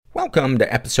Welcome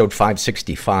to episode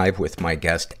 565 with my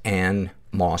guest, Ann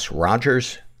Moss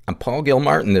Rogers. I'm Paul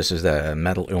Gilmartin. This is the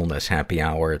Mental Illness Happy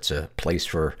Hour. It's a place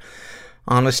for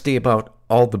honesty about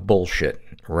all the bullshit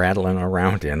rattling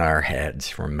around in our heads,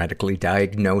 from medically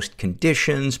diagnosed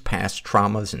conditions, past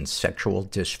traumas, and sexual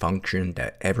dysfunction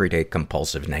to everyday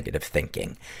compulsive negative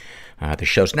thinking. The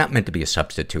show's not meant to be a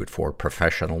substitute for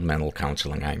professional mental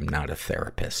counseling. I'm not a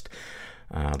therapist.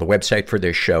 The website for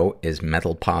this show is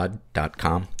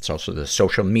mentalpod.com. It's also the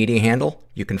social media handle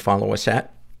you can follow us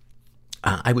at.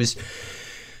 I was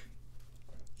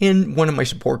in one of my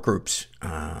support groups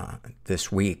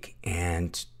this week,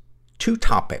 and two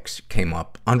topics came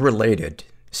up, unrelated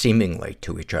seemingly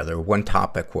to each other. One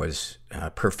topic was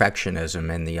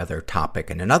perfectionism, and the other topic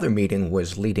in another meeting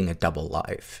was leading a double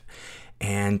life.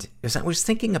 And as I was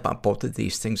thinking about both of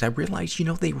these things, I realized,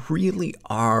 they really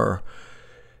are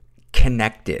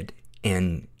connected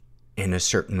in a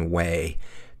certain way,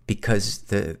 because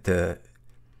the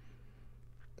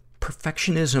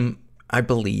perfectionism, I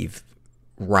believe,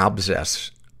 robs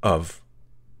us of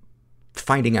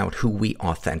finding out who we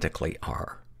authentically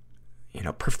are.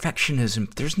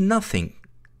 Perfectionism, there's nothing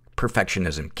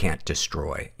perfectionism can't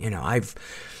destroy. A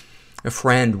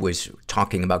friend was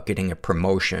talking about getting a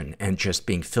promotion and just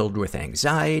being filled with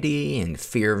anxiety and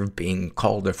fear of being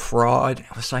called a fraud.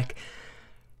 I was like,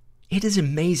 it is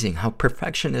amazing how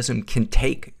perfectionism can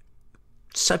take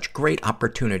such great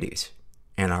opportunities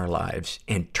in our lives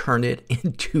and turn it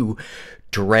into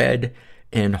dread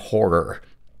and horror.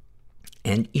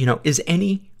 And, is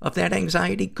any of that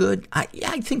anxiety good? I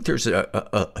think there's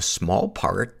a small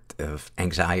part of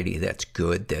anxiety that's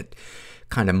good, that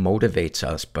kind of motivates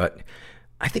us, but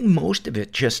I think most of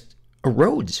it just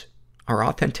erodes our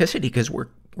authenticity, because we're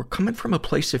coming from a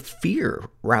place of fear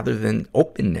rather than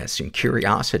openness and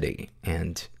curiosity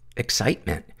and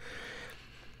excitement.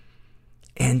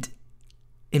 And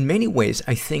in many ways,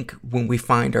 I think when we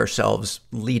find ourselves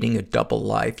leading a double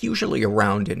life, usually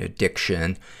around an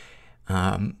addiction,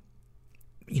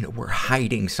 we're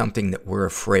hiding something that we're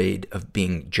afraid of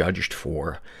being judged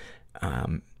for.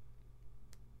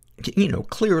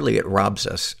 Clearly it robs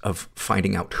us of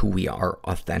finding out who we are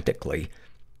authentically.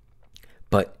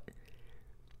 But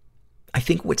I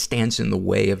think what stands in the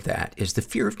way of that is the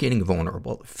fear of getting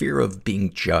vulnerable, the fear of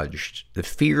being judged, the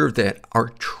fear that our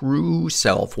true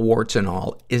self, warts and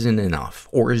all, isn't enough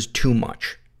or is too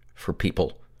much for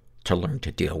people to learn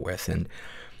to deal with. And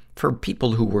for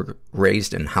people who were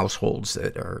raised in households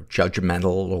that are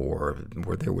judgmental, or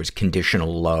where there was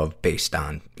conditional love based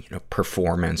on,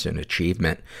 performance and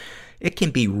achievement, it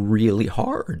can be really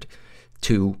hard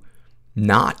to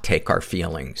not take our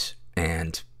feelings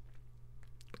and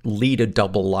lead a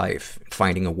double life,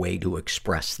 finding a way to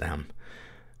express them.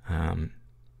 And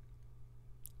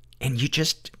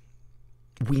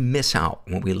we miss out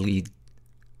when we lead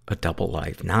a double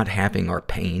life, not having our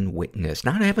pain witnessed,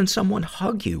 not having someone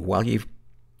hug you while you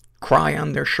cry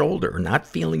on their shoulder, not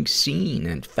feeling seen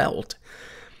and felt.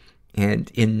 And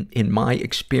in my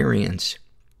experience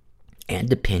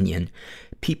and opinion,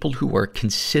 people who are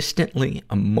consistently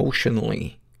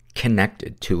emotionally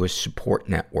connected to a support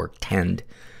network tend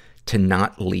to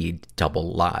not lead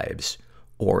double lives,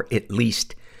 or at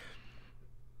least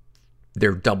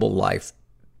their double life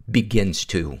begins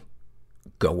to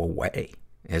go away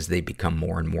as they become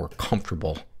more and more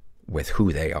comfortable with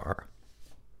who they are.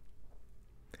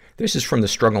 This is from the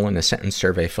Struggle in a Sentence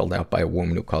survey filled out by a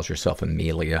woman who calls herself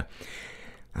Amelia.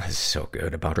 This is so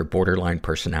good. About her borderline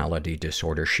personality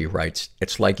disorder, she writes,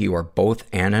 "It's like you are both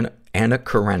Anna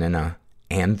Karenina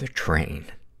and the train."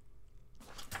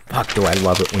 Fuck, do I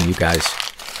love it when you guys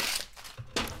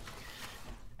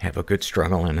have a good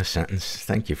struggle in a sentence.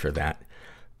 Thank you for that.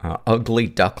 Ugly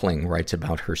Duckling writes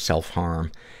about her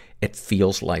self-harm. "It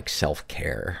feels like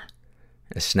self-care."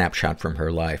 A snapshot from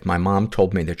her life. "My mom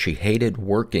told me that she hated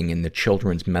working in the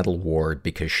children's mental ward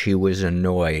because she was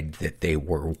annoyed that they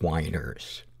were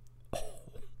whiners." Oh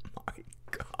my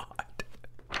God.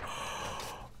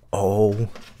 Oh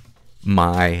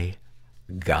my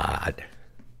God.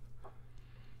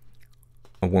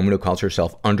 A woman who calls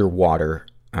herself Underwater,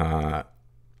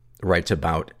 writes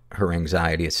about her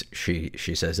anxiety.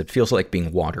 She says, "It feels like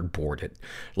being waterboarded.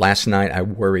 Last night I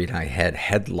worried I had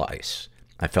head lice.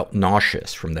 I felt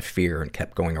nauseous from the fear and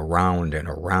kept going around and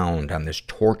around on this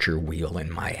torture wheel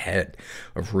in my head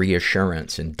of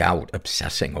reassurance and doubt,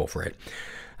 obsessing over it.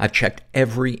 I've checked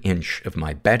every inch of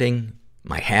my bedding,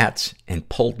 my hats, and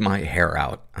pulled my hair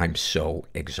out. I'm so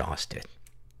exhausted."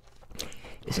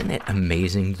 Isn't it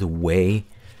amazing the way,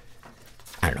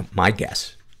 I don't know, my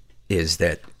guess is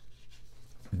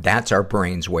that's our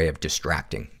brain's way of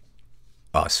distracting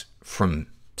us from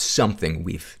something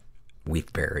we've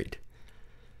buried.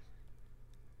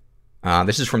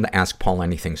 This is from the Ask Paul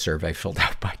Anything survey filled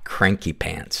out by Cranky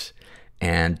Pants.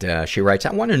 And she writes,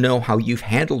 I want to know how you've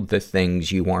handled the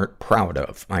things you aren't proud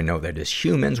of. I know that as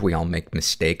humans, we all make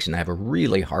mistakes, and I have a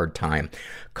really hard time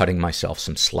cutting myself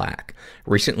some slack.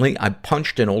 Recently, I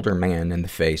punched an older man in the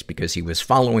face because he was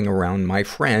following around my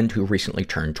friend who recently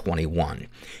turned 21.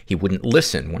 He wouldn't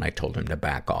listen when I told him to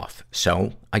back off.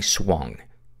 So I swung,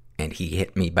 and he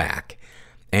hit me back.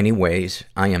 Anyways,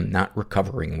 I am not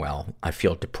recovering well. I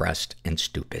feel depressed and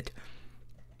stupid.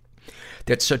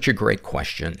 That's such a great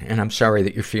question, and I'm sorry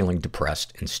that you're feeling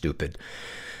depressed and stupid.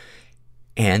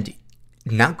 And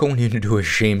not going into a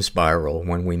shame spiral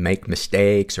when we make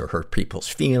mistakes or hurt people's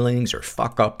feelings or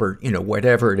fuck up or,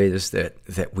 whatever it is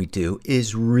that we do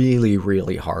is really,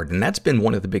 really hard. And that's been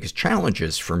one of the biggest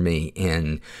challenges for me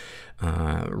in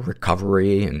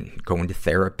recovery and going to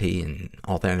therapy and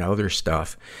all that other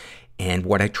stuff. And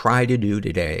what I try to do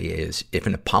today is, if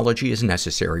an apology is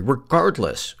necessary,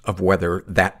 regardless of whether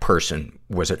that person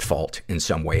was at fault in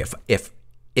some way,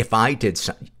 if I did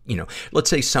some,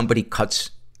 let's say somebody cuts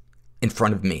in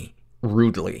front of me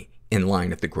rudely in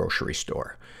line at the grocery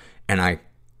store, and I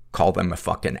call them a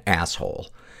fucking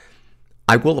asshole,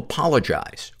 I will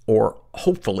apologize, or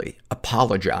hopefully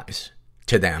apologize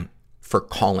to them for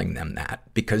calling them that,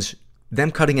 because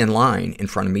them cutting in line in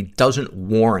front of me doesn't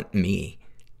warrant me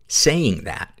saying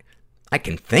that. I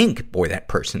can think, boy, that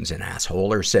person's an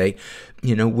asshole, or say,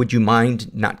 would you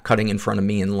mind not cutting in front of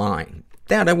me in line?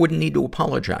 That I wouldn't need to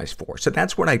apologize for. So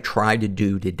that's what I try to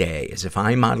do today, is if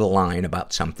I'm out of line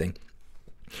about something,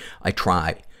 I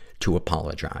try to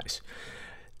apologize.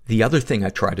 The other thing I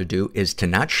try to do is to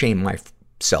not shame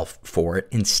myself for it.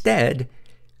 Instead,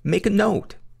 make a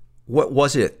note. What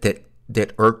was it that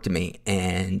irked me?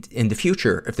 And in the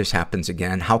future, if this happens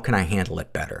again, how can I handle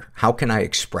it better? How can I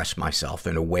express myself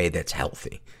in a way that's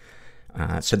healthy?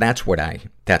 So that's what I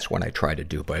try to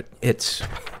do. But it's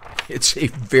a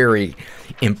very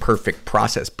imperfect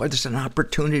process, but it's an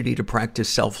opportunity to practice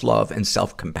self-love and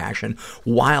self-compassion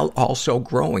while also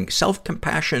growing.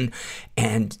 Self-compassion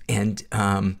and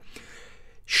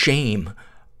shame,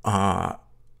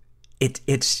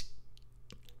 it's,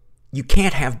 you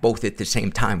can't have both at the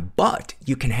same time, but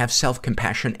you can have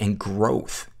self-compassion and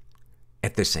growth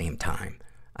at the same time.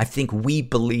 I think we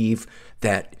believe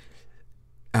that,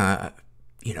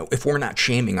 if we're not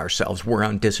shaming ourselves, we're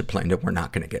undisciplined and we're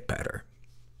not going to get better.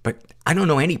 But I don't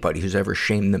know anybody who's ever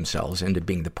shamed themselves into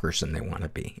being the person they want to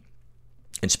be.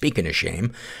 And speaking of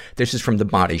shame, this is from the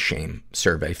Body Shame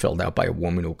survey filled out by a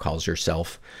woman who calls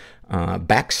herself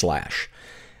Backslash.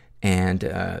 And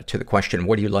to the question,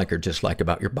 what do you like or dislike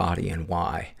about your body and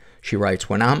why? She writes,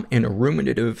 when I'm in a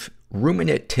ruminative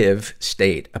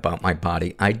state about my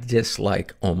body, I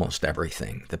dislike almost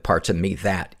everything. The parts of me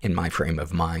that, in my frame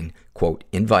of mind, quote,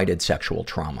 invited sexual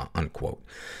trauma, unquote,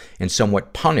 and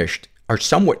somewhat punished,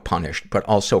 but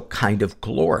also kind of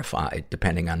glorified,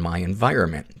 depending on my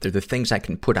environment. They're the things I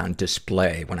can put on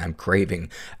display when I'm craving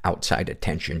outside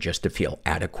attention just to feel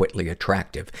adequately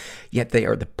attractive. Yet they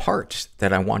are the parts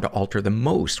that I want to alter the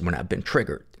most when I've been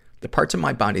triggered. The parts of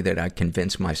my body that I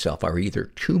convince myself are either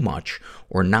too much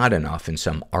or not enough in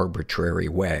some arbitrary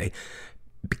way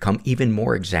become even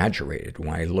more exaggerated when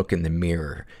I look in the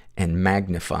mirror and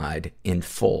magnified in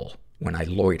full when I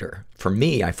loiter. For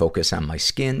me, I focus on my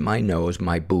skin, my nose,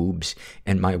 my boobs,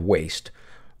 and my waist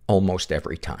almost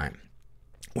every time.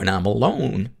 When I'm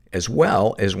alone, as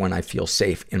well as when I feel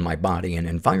safe in my body and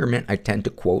environment, I tend to,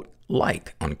 quote,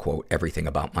 like, unquote, everything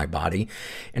about my body,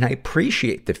 and I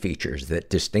appreciate the features that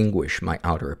distinguish my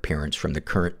outer appearance from the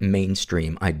current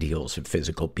mainstream ideals of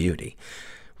physical beauty.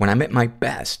 When I'm at my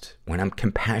best, when I'm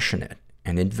compassionate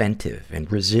and inventive and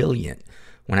resilient,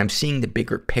 when I'm seeing the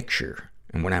bigger picture,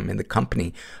 and when I'm in the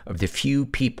company of the few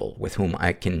people with whom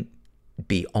I can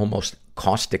be almost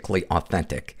caustically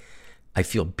authentic, I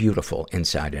feel beautiful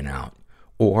inside and out.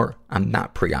 Or I'm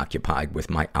not preoccupied with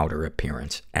my outer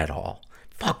appearance at all.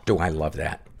 Fuck, do I love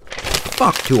that.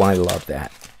 Fuck, do I love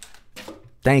that.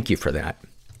 Thank you for that.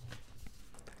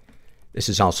 This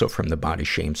is also from the Body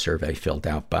Shame survey filled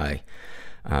out by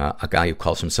a guy who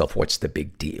calls himself What's the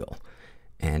Big Deal?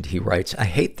 And he writes, I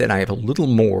hate that I have a little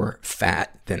more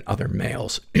fat than other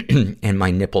males and my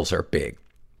nipples are big.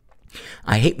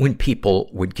 I hate when people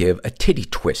would give a titty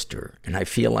twister, and I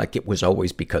feel like it was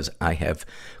always because I have,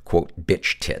 quote,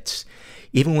 bitch tits.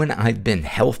 Even when I've been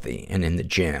healthy and in the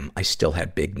gym, I still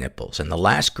had big nipples. And the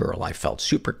last girl I felt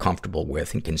super comfortable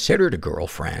with and considered a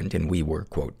girlfriend, and we were,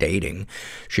 quote, dating,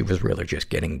 she was really just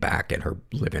getting back at her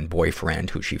live-in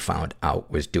boyfriend, who she found out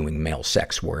was doing male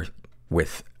sex work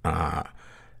with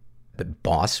the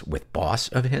boss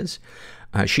of his.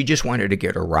 She just wanted to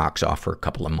get her rocks off for a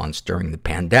couple of months during the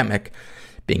pandemic,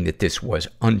 being that this was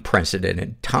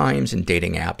unprecedented times and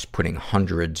dating apps putting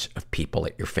hundreds of people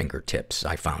at your fingertips.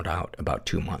 I found out about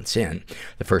 2 months in.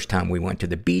 The first time we went to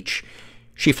the beach,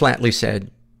 she flatly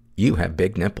said, "You have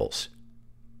big nipples."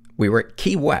 We were at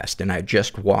Key West, and I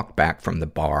just walked back from the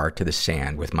bar to the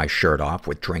sand with my shirt off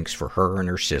with drinks for her and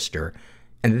her sister,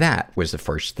 and that was the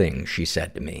first thing she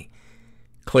said to me.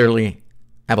 Clearly,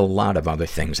 I have a lot of other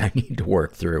things I need to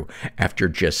work through after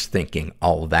just thinking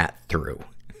all that through.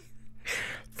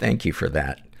 Thank you for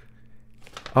that.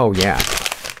 Oh, yeah.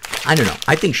 I don't know.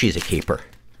 I think she's a keeper.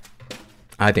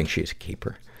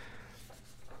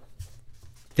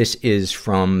 This is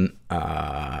from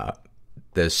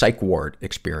the psych ward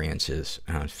experiences,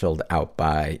 filled out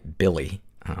by Billy,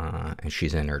 and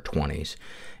she's in her 20s,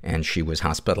 and she was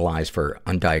hospitalized for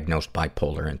undiagnosed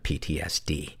bipolar and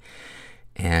PTSD.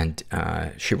 And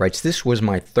she writes, "This was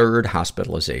my third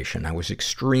hospitalization. I was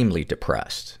extremely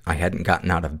depressed. I hadn't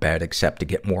gotten out of bed except to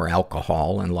get more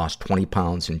alcohol and lost 20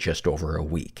 pounds in just over a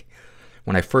week.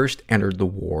 When I first entered the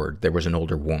ward, there was an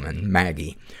older woman,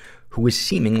 Maggie, who was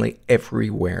seemingly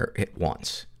everywhere at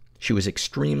once. She was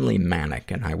extremely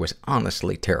manic, and I was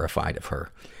honestly terrified of her.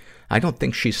 I don't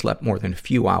think she slept more than a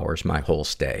few hours my whole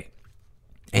stay.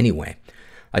 Anyway,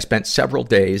 I spent several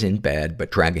days in bed, but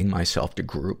dragging myself to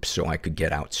groups so I could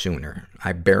get out sooner.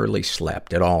 I barely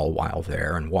slept at all while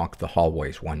there and walked the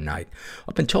hallways one night.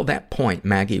 Up until that point,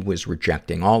 Maggie was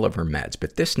rejecting all of her meds,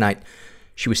 but this night,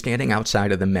 she was standing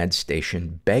outside of the med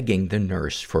station begging the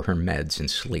nurse for her meds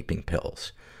and sleeping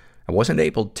pills. I wasn't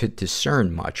able to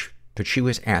discern much, but she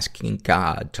was asking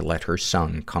God to let her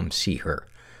son come see her,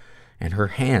 and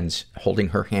holding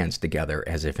her hands together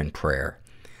as if in prayer.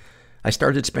 I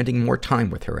started spending more time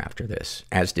with her after this,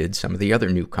 as did some of the other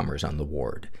newcomers on the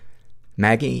ward.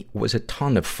 Maggie was a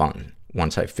ton of fun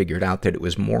once I figured out that it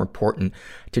was more important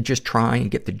to just try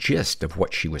and get the gist of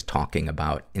what she was talking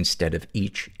about instead of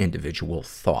each individual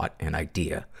thought and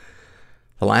idea.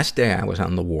 The last day I was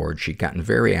on the ward, she'd gotten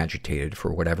very agitated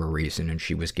for whatever reason, and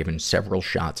she was given several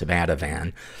shots of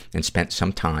Ativan and spent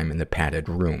some time in the padded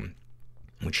room.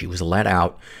 When she was let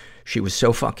out, she was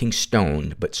so fucking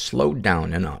stoned, but slowed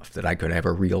down enough that I could have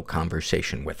a real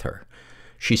conversation with her.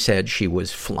 She said she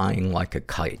was flying like a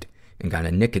kite and got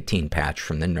a nicotine patch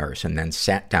from the nurse and then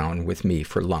sat down with me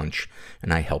for lunch,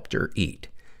 and I helped her eat.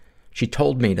 She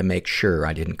told me to make sure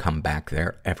I didn't come back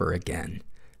there ever again.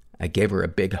 I gave her a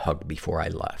big hug before I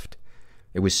left.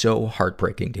 It was so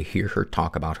heartbreaking to hear her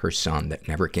talk about her son that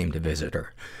never came to visit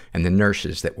her and the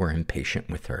nurses that were impatient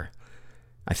with her.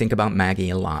 I think about Maggie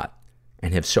a lot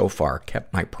and have so far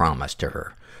kept my promise to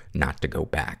her not to go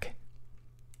back."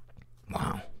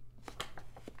 Wow.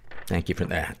 Thank you for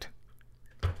that.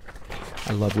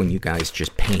 I love when you guys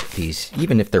just paint these,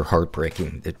 even if they're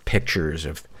heartbreaking, the pictures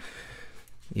of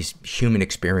these human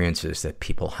experiences that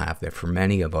people have that for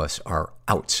many of us are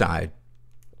outside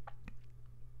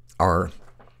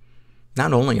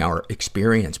not only our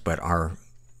experience, but our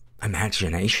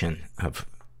imagination of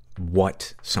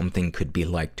what something could be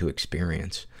like to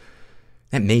experience.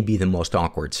 That may be the most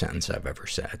awkward sentence I've ever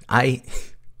said. I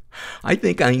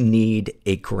think I need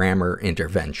a grammar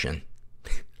intervention.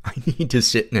 I need to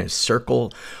sit in a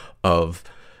circle of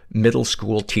middle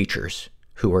school teachers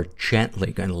who are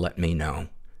gently going to let me know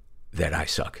that I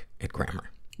suck at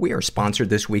grammar. We are sponsored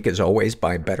this week, as always,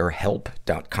 by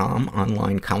BetterHelp.com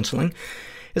online counseling.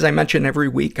 As I mention every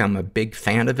week, I'm a big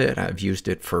fan of it. I've used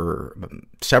it for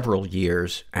several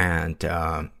years, and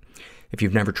if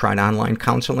you've never tried online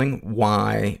counseling,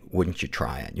 why wouldn't you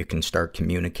try it? You can start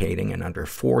communicating in under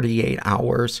 48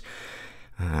 hours.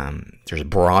 There's a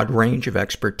broad range of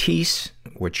expertise,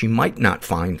 which you might not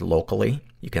find locally.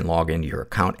 You can log into your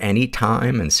account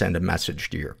anytime and send a message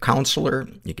to your counselor.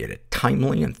 You get a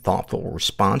timely and thoughtful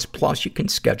response. Plus, you can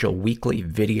schedule weekly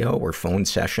video or phone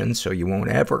sessions so you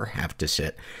won't ever have to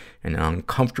sit in an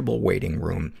uncomfortable waiting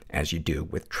room as you do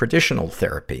with traditional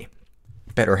therapy.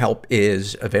 BetterHelp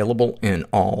is available in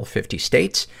all 50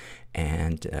 states,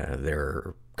 and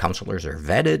their counselors are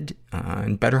vetted,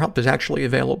 and BetterHelp is actually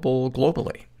available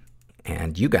globally.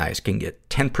 And you guys can get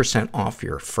 10% off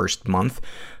your first month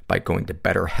by going to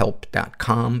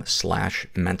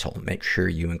betterhelp.com/mental. Make sure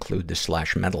you include the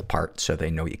 /mental part so they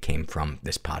know you came from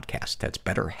this podcast. That's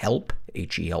BetterHelp,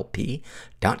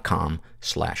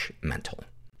 HELP.com/mental.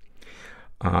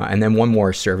 And then one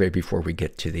more survey before we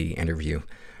get to the interview.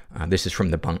 This is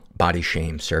from the Body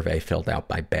Shame survey filled out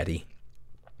by Betty.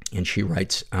 And she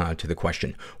writes to the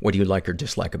question, what do you like or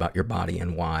dislike about your body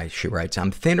and why? She writes,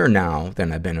 I'm thinner now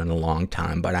than I've been in a long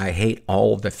time, but I hate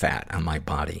all of the fat on my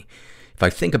body. If I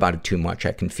think about it too much,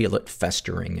 I can feel it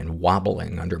festering and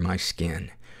wobbling under my skin.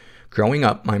 Growing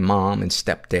up, my mom and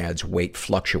stepdad's weight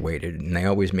fluctuated, and they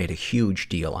always made a huge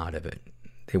deal out of it.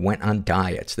 They went on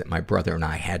diets that my brother and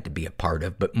I had to be a part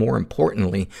of, but more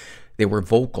importantly, they were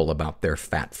vocal about their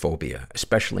fat phobia,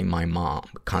 especially my mom,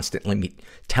 constantly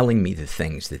telling me the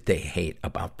things that they hate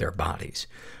about their bodies.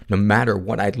 No matter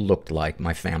what I looked like,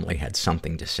 my family had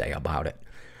something to say about it.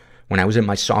 When I was in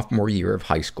my sophomore year of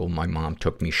high school, my mom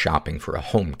took me shopping for a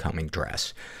homecoming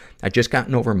dress. I'd just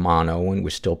gotten over mono and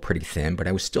was still pretty thin, but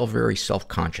I was still very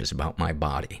self-conscious about my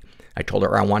body. I told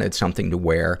her I wanted something to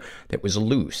wear that was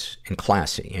loose and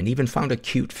classy, and even found a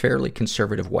cute, fairly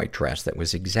conservative white dress that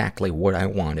was exactly what I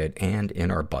wanted and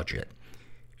in our budget.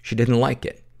 She didn't like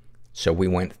it, so we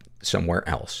went somewhere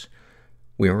else.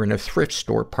 We were in a thrift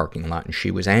store parking lot, and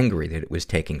she was angry that it was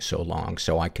taking so long,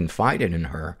 so I confided in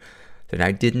her that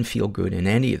I didn't feel good in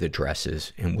any of the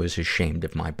dresses and was ashamed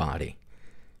of my body.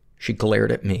 She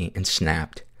glared at me and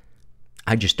snapped,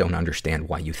 "I just don't understand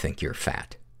why you think you're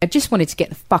fat." I just wanted to get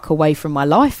the fuck away from my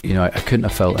life. You know, I couldn't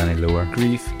have felt any lower.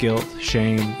 Grief, guilt,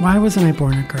 shame. Why wasn't I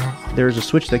born a girl? There's a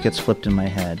switch that gets flipped in my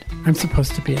head. I'm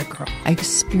supposed to be a girl. I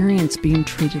experienced being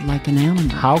treated like an animal.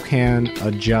 How can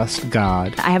a just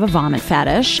God I have a vomit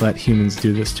fetish. let humans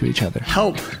do this to each other?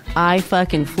 Help! I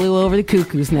fucking flew over the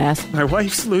cuckoo's nest. My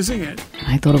wife's losing it.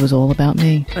 I thought it was all about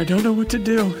me. I don't know what to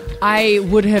do. I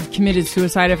would have committed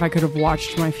suicide if I could have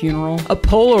watched my funeral. A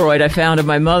Polaroid I found of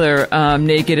my mother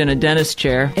naked in a dentist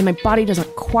chair. And my body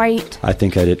doesn't quite I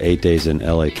think I did 8 days in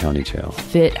LA County Jail.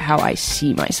 fit how I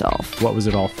see myself. What was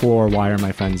it all for? Why are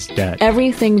my friends dead?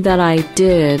 Everything that I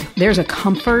did There's a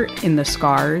comfort in the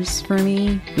scars for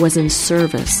me. was in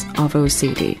service of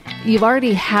OCD. You've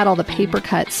already had all the paper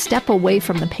cuts. Step away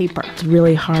from the paper. It's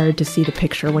really hard to see the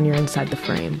picture when you're inside the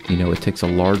frame. You know, it takes a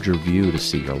larger view to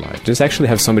see your life. Just actually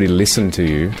have somebody listen to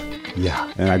you.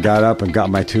 Yeah. And I got up and got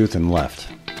my tooth and left.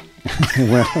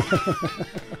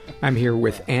 I'm here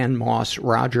with Ann Moss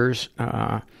Rogers.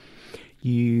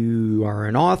 You are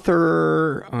an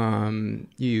author.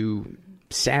 You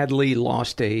sadly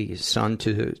lost a son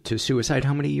to suicide.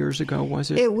 How many years ago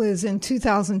was it? It was in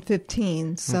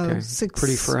 2015, so okay. six.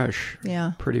 Pretty fresh.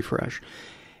 Yeah. Pretty fresh.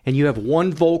 And you have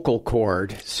one vocal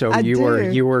cord, so I do.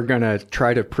 you were going to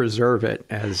try to preserve it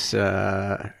as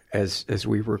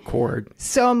we record.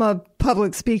 So I'm a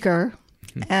public speaker,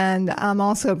 and I'm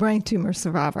also a brain tumor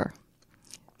survivor.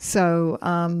 So,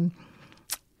 and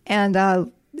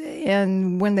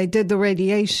when they did the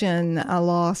radiation, I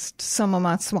lost some of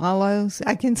my swallows.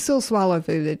 I can still swallow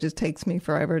food. It just takes me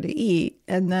forever to eat.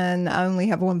 And then I only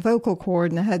have one vocal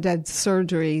cord, and I had to have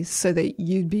surgery so that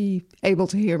you'd be able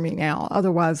to hear me now.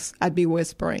 Otherwise, I'd be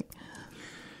whispering.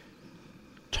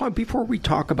 Before we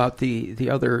talk about the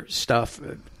other stuff,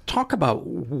 talk about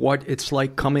what it's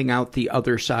like coming out the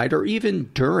other side, or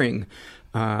even during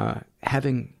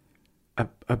having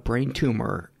a brain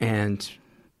tumor and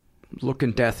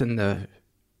looking death in the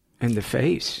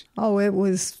face. Oh, it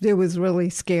was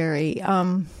really scary.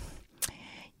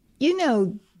 You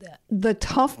know, the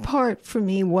tough part for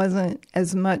me wasn't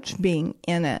as much being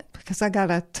in it, because I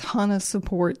got a ton of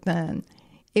support then.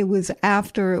 It was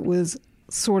after it was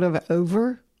sort of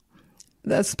over,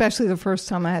 especially the first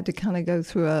time I had to kind of go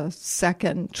through a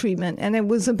second treatment. And it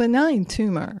was a benign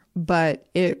tumor, but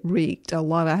it wreaked a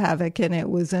lot of havoc, and it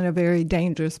was in a very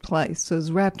dangerous place. So it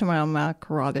was wrapped around my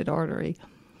carotid artery.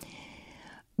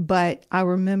 But I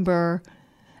remember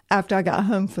after I got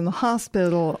home from the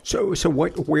hospital. So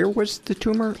where was the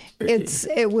tumor?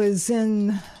 It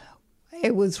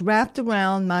was wrapped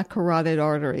around my carotid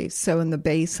artery, so in the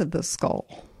base of the skull.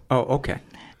 Oh, okay.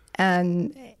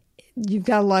 And you've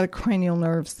got a lot of cranial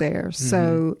nerves there,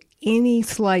 so any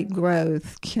slight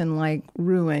growth can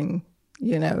ruin,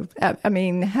 I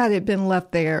mean, had it been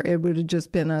left there, it would have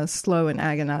just been a slow and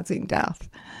agonizing death.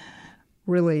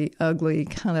 Really ugly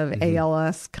kind of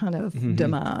ALS kind of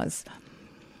demise.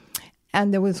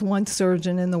 And there was one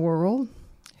surgeon in the world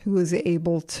who was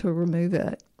able to remove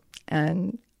it.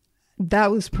 And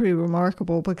that was pretty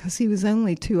remarkable because he was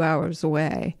only 2 hours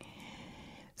away.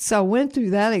 So I went through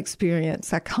that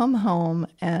experience. I come home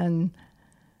and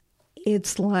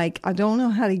it's like I don't know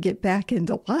how to get back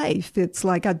into life. It's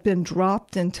like I'd been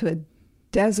dropped into a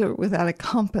desert without a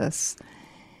compass.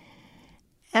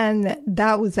 And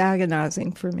that was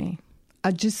agonizing for me.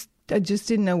 I just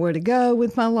didn't know where to go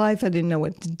with my life. I didn't know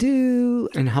what to do.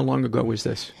 And how long ago was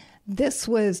this? This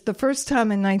was the first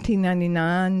time in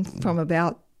 1999 from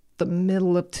about the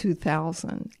middle of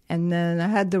 2000. And then I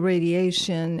had the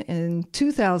radiation in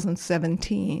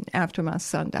 2017 after my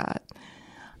son died.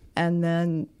 And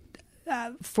then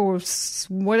for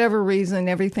whatever reason,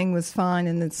 everything was fine.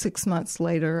 And then 6 months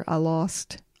later, I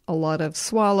lost a lot of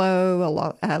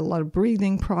swallow, I had a lot of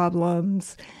breathing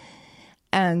problems,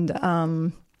 and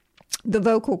the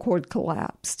vocal cord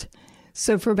collapsed.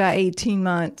 So for about 18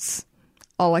 months,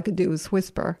 all I could do was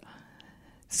whisper.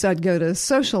 So I'd go to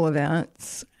social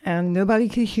events, and nobody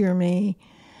could hear me.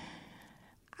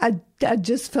 I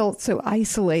just felt so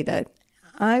isolated.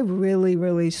 I really,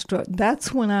 really struggled.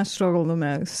 That's when I struggled the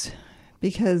most,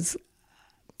 because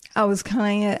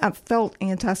I felt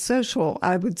antisocial.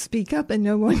 I would speak up and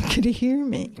no one could hear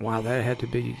me. Wow, that had to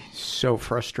be so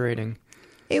frustrating.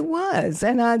 It was.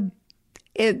 And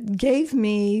it gave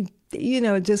me,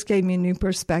 it just gave me a new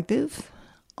perspective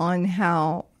on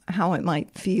how it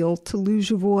might feel to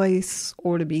lose your voice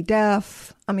or to be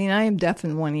deaf. I mean, I am deaf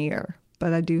in one ear,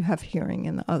 but I do have hearing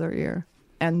in the other ear.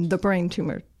 And the brain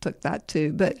tumor took that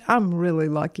too. But I'm really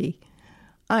lucky.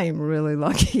 I am really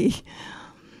lucky.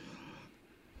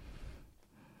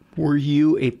 Were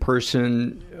you a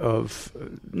person of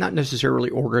not necessarily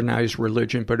organized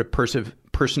religion, but a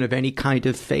person of any kind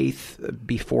of faith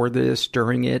before this,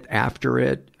 during it, after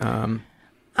it?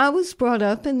 I was brought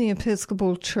up in the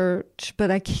Episcopal Church,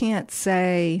 but I can't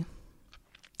say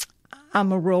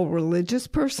I'm a real religious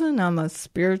person. I'm a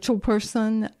spiritual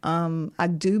person. I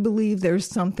do believe there's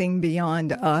something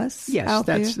beyond us. Yes,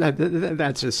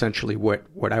 that's essentially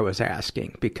what I was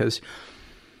asking, because,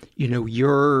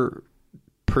 your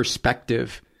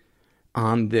perspective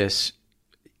on this,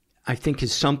 I think,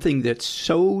 is something that's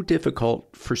so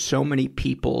difficult for so many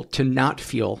people to not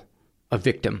feel a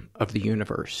victim of the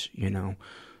universe,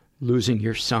 losing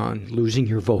your son, losing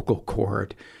your vocal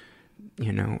cord,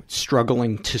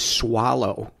 struggling to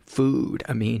swallow food.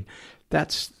 I mean,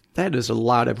 that is a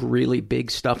lot of really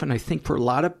big stuff. And I think for a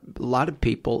lot of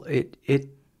people, it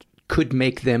could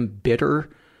make them bitter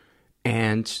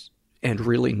and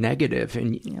really negative.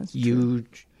 And you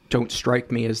don't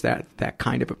strike me as that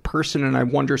kind of a person. And I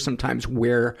wonder sometimes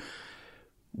where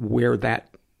that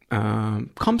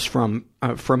comes from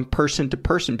person to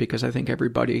person, because I think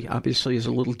everybody obviously is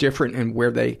a little different, and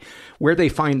where they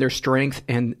find their strength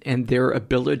and their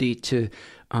ability to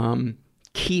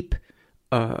keep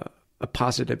a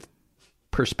positive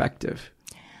perspective.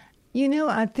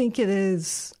 I think it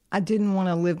is, I didn't want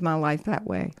to live my life that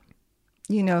way.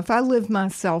 If I lived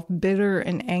myself bitter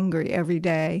and angry every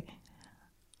day,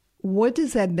 what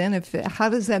does that benefit? How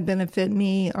does that benefit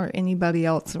me or anybody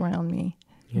else around me?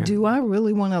 Yeah. Do I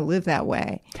really want to live that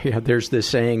way? Yeah, there's this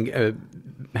saying,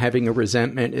 having a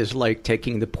resentment is like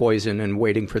taking the poison and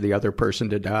waiting for the other person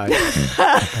to die.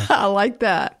 I like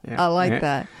that. Yeah. I like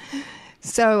that.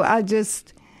 So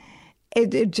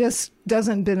it just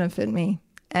doesn't benefit me.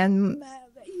 And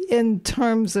in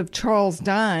terms of Charles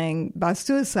dying by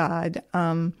suicide,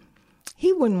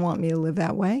 he wouldn't want me to live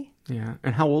that way. Yeah.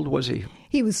 And how old was he?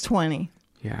 He was 20.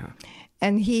 Yeah.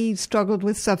 And he struggled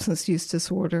with substance use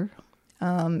disorder.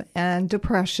 And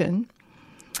depression.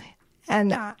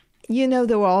 And,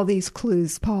 there were all these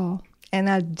clues, Paul, and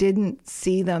I didn't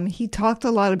see them. He talked a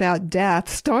lot about death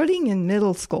starting in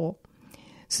middle school.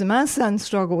 So my son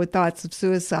struggled with thoughts of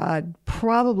suicide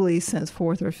probably since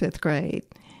 4th or 5th grade.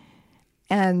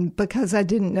 And because I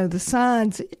didn't know the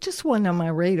signs, it just wasn't on my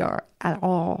radar at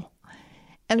all.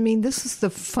 And I mean, this is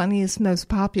the funniest, most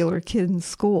popular kid in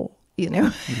school,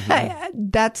 Mm-hmm.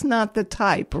 That's not the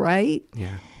type, right?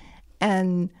 Yeah.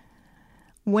 And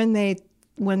when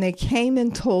they came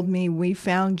and told me, we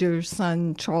found your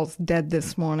son Charles dead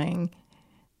this morning,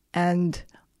 and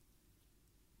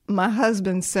my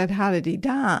husband said, how did he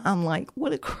die? I'm like,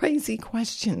 what a crazy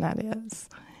question that is.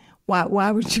 Why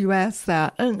would you ask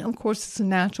that? And of course, it's a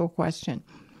natural question.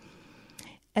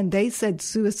 And they said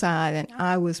suicide, and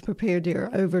I was prepared to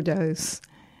hear overdose.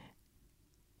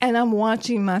 And I'm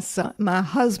watching my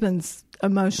husband's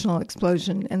emotional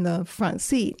explosion in the front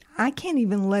seat. I can't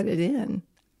even let it in.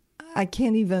 I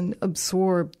can't even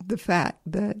absorb the fact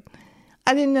that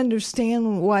I didn't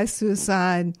understand why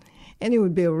suicide, and it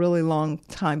would be a really long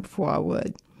time before I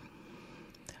would.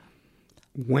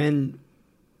 When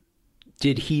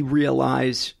did he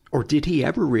realize, or did he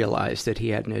ever realize, that he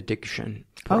had an addiction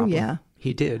problem? Oh, yeah.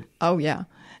 He did? Oh, yeah.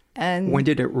 And when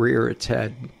did it rear its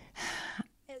head?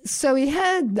 So he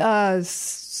had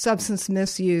substance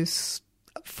misuse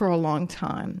for a long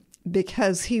time,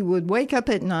 because he would wake up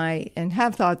at night and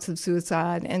have thoughts of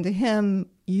suicide, and to him,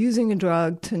 using a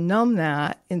drug to numb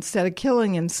that instead of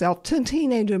killing himself to a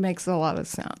teenager makes a lot of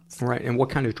sense. Right. And what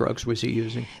kind of drugs was he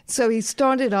using? So he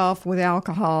started off with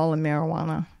alcohol and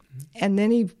marijuana, and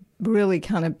then he really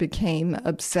kind of became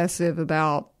obsessive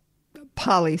about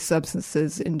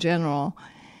polysubstances in general.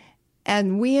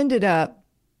 And we ended up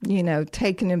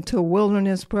taken him to a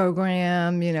wilderness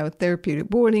program, therapeutic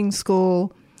boarding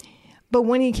school. But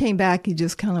when he came back, he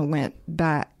just kind of went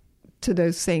back to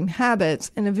those same habits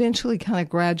and eventually kind of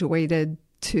graduated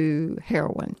to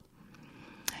heroin.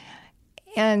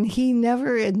 And he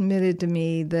never admitted to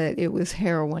me that it was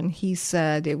heroin. He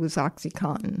said it was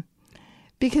OxyContin.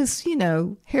 Because,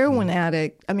 heroin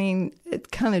addict,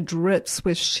 it kind of drips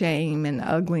with shame and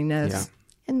ugliness.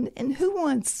 Yeah. And who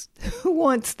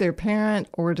wants their parent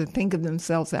or to think of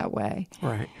themselves that way?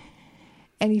 Right.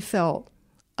 And he felt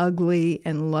ugly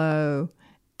and low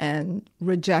and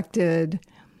rejected.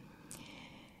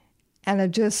 And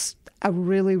I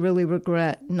really, really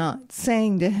regret not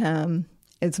saying to him,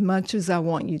 as much as I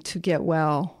want you to get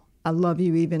well, I love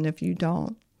you even if you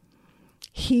don't.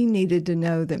 He needed to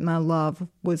know that my love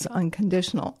was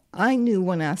unconditional. I knew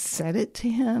when I said it to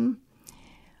him,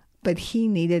 but he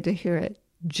needed to hear it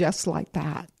just like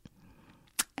that.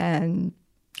 And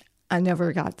I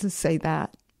never got to say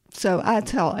that. So I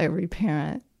tell every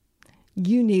parent,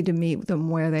 you need to meet them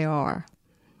where they are.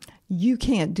 You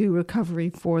can't do recovery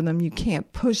for them. You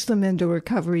can't push them into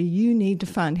recovery. You need to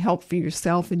find help for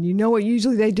yourself. And you know what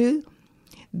usually they do?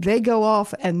 They go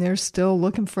off and they're still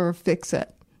looking for a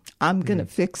fix-it. I'm going to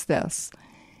fix this.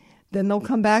 Then they'll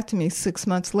come back to me 6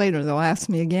 months later. They'll ask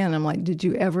me again. I'm like, did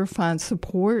you ever find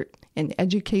support and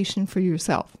education for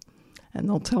yourself? And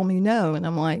they'll tell me no. And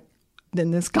I'm like,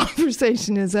 then this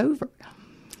conversation is over.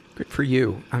 Good for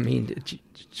you.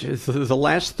 Just the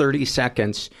last 30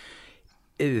 seconds,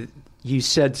 you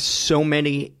said so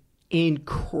many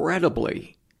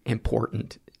incredibly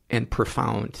important and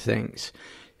profound things.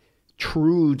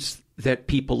 Truths that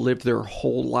people live their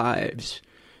whole lives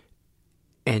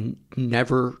and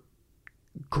never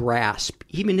grasp.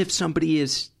 Even if somebody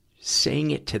is saying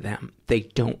it to them, they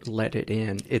don't let it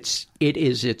in. It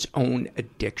is its own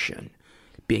addiction,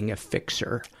 being a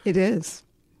fixer. It is.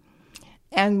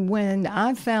 And when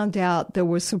I found out there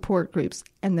were support groups,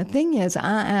 and the thing is, I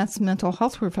asked mental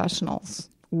health professionals,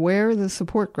 where are the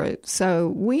support groups? So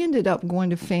we ended up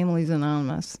going to Families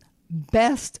Anonymous.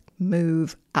 Best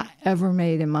move I ever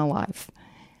made in my life.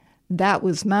 That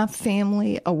was my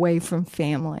family away from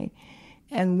family.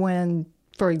 And when,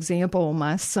 for example,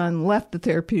 my son left the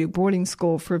therapeutic boarding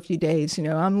school for a few days,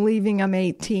 I'm leaving, I'm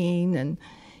 18, and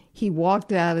he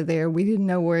walked out of there. We didn't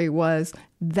know where he was.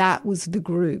 That was the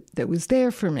group that was there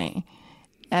for me.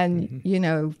 And,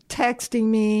 texting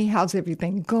me, how's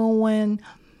everything going?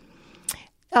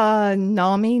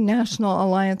 NAMI, National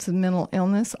Alliance of Mental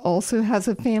Illness, also has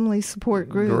a family support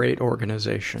group. Great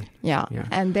organization. Yeah.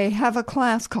 And they have a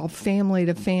class called Family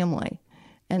to Family.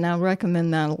 And I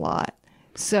recommend that a lot.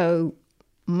 So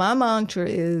my mantra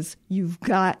is you've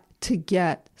got to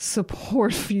get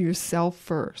support for yourself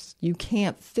first. You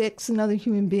can't fix another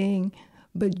human being,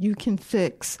 but you can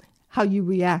fix how you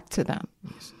react to them.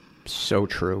 So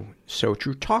true. So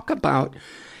true. Talk about,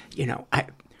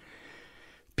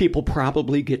 people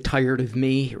probably get tired of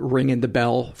me ringing the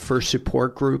bell for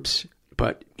support groups,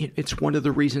 but it's one of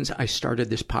the reasons I started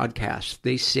this podcast.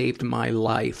 They saved my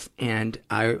life, and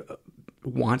I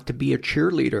want to be a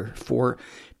cheerleader for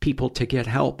people to get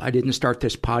help. I didn't start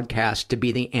this podcast to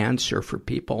be the answer for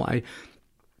people.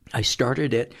 I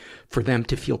started it for them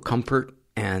to feel comfort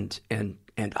and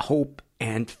hope,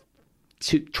 and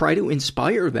to try to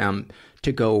inspire them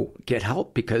to go get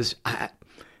help, because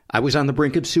I was on the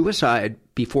brink of suicide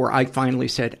before I finally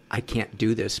said, I can't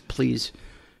do this. Please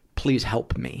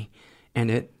help me. And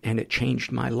it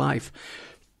changed my life.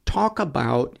 Talk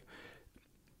about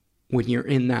when you're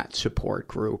in that support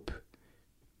group.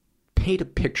 Paint a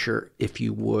picture, if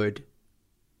you would,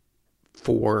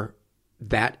 for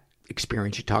that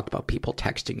experience. You talked about people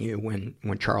texting you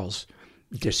when Charles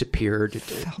disappeared. It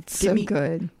felt so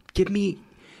good. Give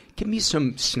me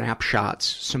some snapshots,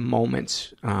 some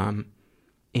moments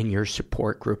in your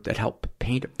support group that help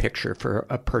paint a picture for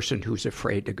a person who's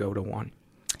afraid to go to one.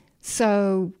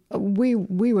 So we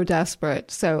were desperate.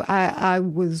 So I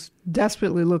was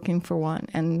desperately looking for one.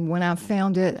 And when I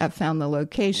found it, I found the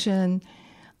location.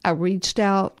 I reached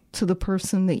out to the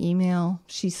person, the email.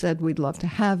 She said, we'd love to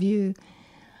have you.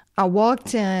 I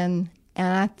walked in,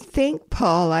 and I think,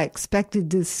 Paul, I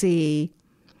expected to see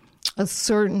a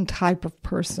certain type of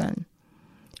person.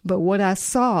 But what I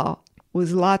saw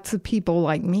was lots of people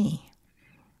like me.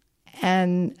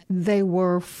 And they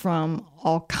were from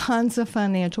all kinds of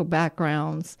financial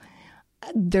backgrounds.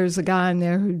 There's a guy in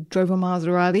there who drove a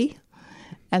Maserati,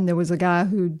 and there was a guy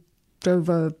who drove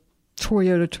a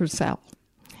Toyota Tercel.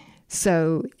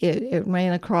 So it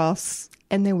ran across,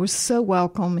 and they were so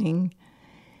welcoming.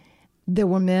 There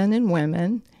were men and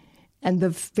women, and the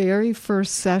very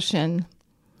first session,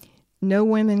 No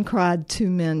women cried, 2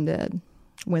 men did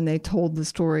when they told the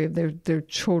story of their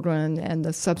children and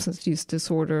the substance use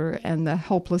disorder and the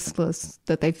helplessness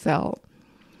that they felt.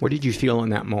 What did you feel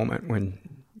in that moment when?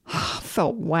 I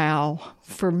felt, wow,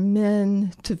 for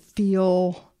men to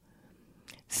feel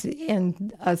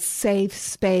in a safe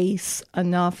space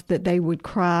enough that they would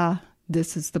cry,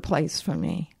 this is the place for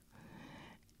me.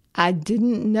 I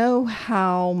didn't know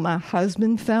how my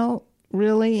husband felt,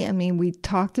 really. I mean, we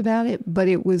talked about it, but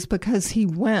it was because he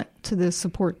went to this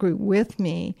support group with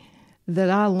me that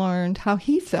I learned how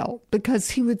he felt,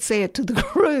 because he would say it to the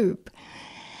group.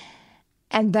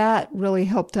 And that really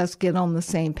helped us get on the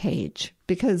same page,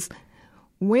 because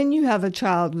when you have a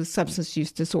child with substance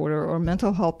use disorder or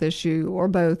mental health issue or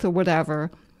both or whatever,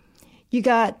 you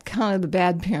got kind of the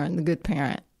bad parent, the good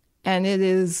parent, and it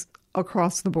is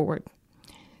across the board.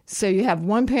 So you have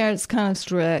one parent that's kind of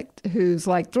strict, who's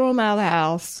like, throw him out of the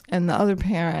house, and the other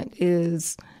parent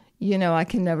is, I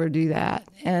can never do that.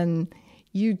 And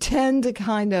you tend to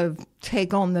kind of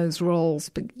take on those roles,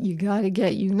 but you got to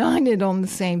get united on the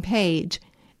same page.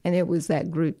 And it was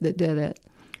that group that did it.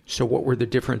 So what were the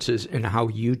differences in how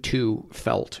you two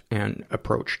felt and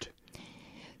approached?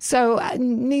 So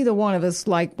neither one of us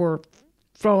were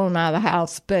throwing him out of the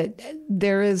house, but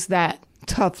there is that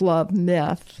tough love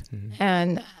myth. Mm-hmm.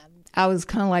 And I was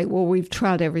kind of like, well, we've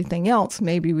tried everything else.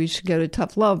 Maybe we should go to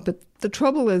tough love. But the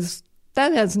trouble is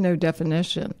that has no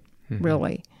definition, mm-hmm.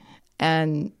 really.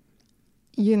 And,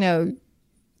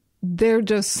 there are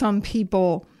just some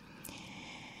people.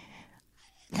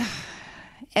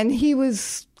 And he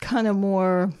was kind of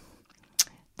more,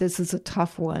 this is a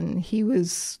tough one. He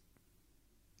was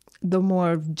the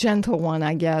more gentle one,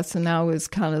 I guess, and I was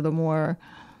kind of the more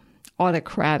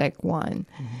autocratic one.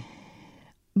 Mm-hmm.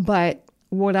 But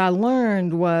what I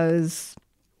learned was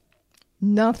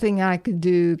nothing I could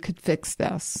do could fix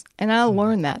this. And I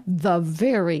learned that the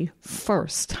very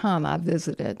first time I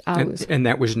visited. And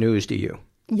that was news to you?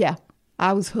 Yeah,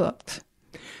 I was hooked.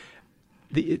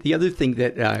 The other thing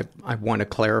that I want to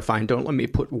clarify, and don't let me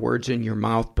put words in your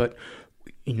mouth, but,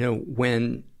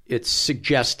 when it's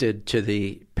suggested to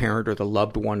the parent or the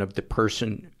loved one of the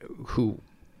person who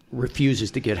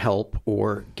refuses to get help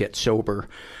or get sober,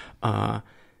 that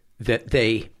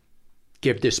they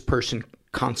give this person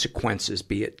consequences,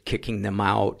 be it kicking them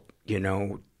out,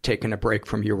 taking a break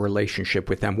from your relationship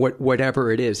with them,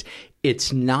 whatever it is,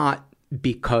 it's not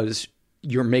because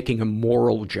you're making a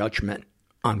moral judgment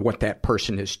on what that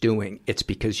person is doing. It's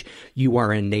because you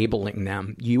are enabling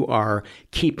them. You are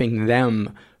keeping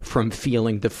them from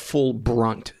feeling the full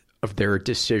brunt of their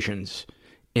decisions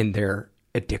in their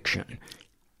addiction.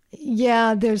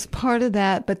 Yeah, there's part of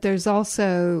that, but there's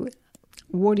also,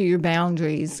 what are your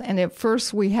boundaries? And at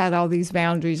first we had all these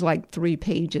boundaries, 3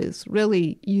 pages.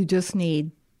 Really, you just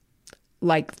need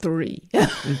 3.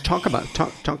 Talk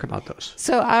about those.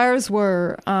 So ours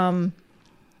were,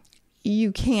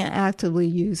 you can't actively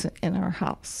use it in our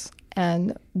house.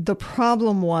 And the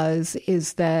problem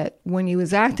is that when he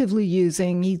was actively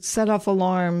using, he'd set off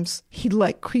alarms. He'd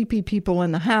let creepy people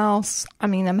in the house. I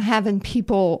mean, I'm having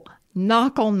people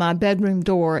knock on my bedroom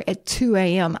door at 2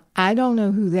 a.m. I don't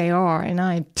know who they are, and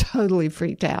I'm totally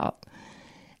freaked out.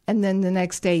 And then the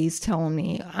next day he's telling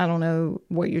me, I don't know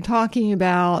what you're talking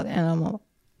about, and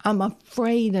I'm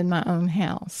afraid in my own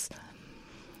house.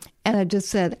 And I just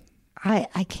said,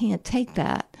 I can't take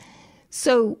that.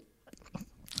 So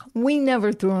we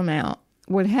never threw him out.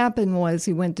 What happened was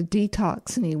he went to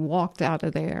detox and he walked out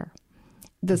of there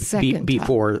the second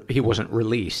before time. He wasn't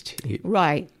released.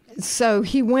 Right. So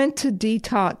he went to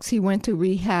detox, he went to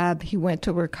rehab, he went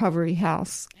to recovery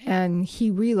house, and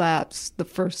he relapsed the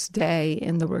first day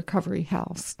in the recovery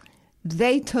house.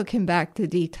 They took him back to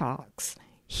detox.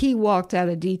 He walked out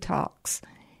of detox.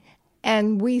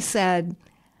 And we said,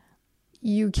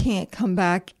 you can't come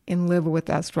back and live with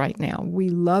us right now. We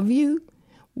love you.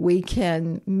 We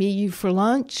can meet you for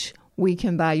lunch. We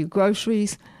can buy you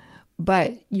groceries.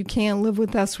 But you can't live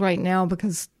with us right now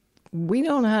because we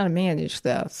don't know how to manage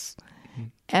this. Mm-hmm.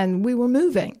 And we were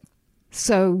moving.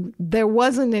 So there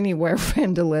wasn't anywhere for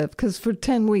him to live because for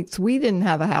 10 weeks we didn't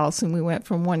have a house and we went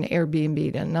from one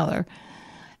Airbnb to another.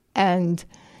 And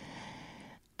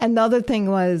another thing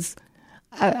was,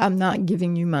 I'm not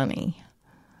giving you money.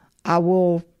 I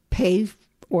will pay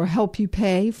or help you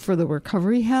pay for the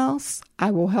recovery house. I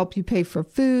will help you pay for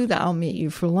food. I'll meet you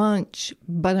for lunch,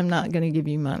 but I'm not going to give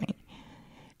you money.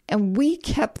 And we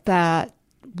kept that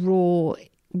rule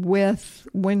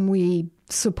when we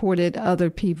supported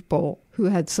other people who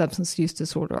had substance use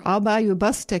disorder. I'll buy you a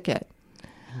bus ticket.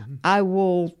 Mm-hmm. I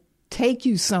will take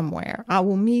you somewhere. I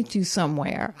will meet you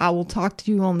somewhere. I will talk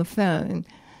to you on the phone.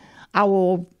 I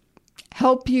will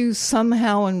help you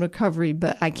somehow in recovery,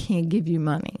 but I can't give you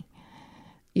money.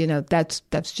 You know, that's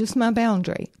just my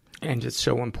boundary. And it's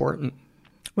so important.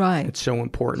 Right. It's so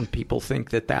important. People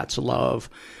think that that's love.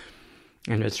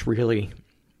 And it's really,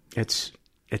 it's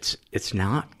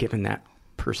not giving that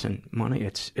person money.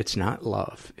 It's not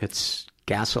love. It's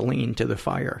gasoline to the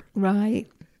fire. Right.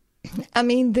 I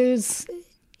mean,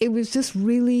 it was just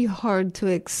really hard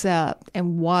to accept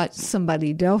and watch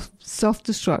somebody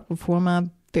self-destruct before my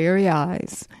very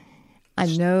eyes. I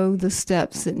know the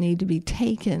steps that need to be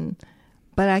taken,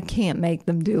 but I can't make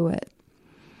them do it.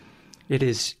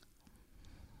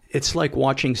 It's like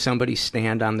watching somebody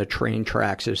stand on the train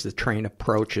tracks as the train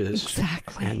approaches.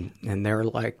 Exactly. And they're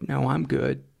like, no, I'm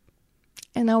good.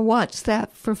 And I watched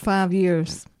that for 5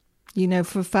 years. You know,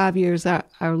 for 5 years,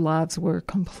 our lives were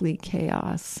complete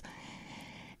chaos.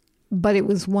 But it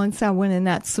was once I went in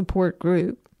that support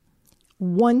group,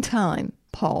 one time,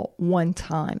 Paul,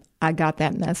 I got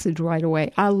that message right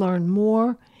away. I learned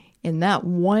more in that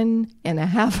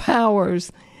 1.5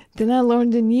 hours than I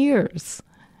learned in years.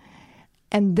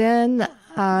 And then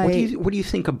What do you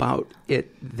think about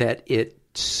it, that it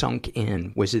sunk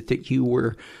in? Was it that you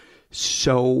were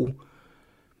so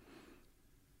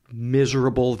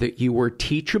miserable that you were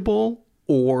teachable,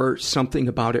 or something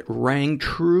about it rang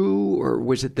true, or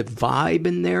was it the vibe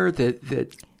in there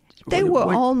that they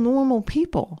were all normal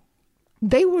people?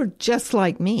 They were just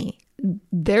like me.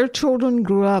 Their children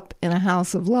grew up in a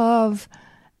house of love.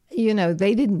 You know,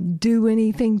 they didn't do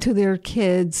anything to their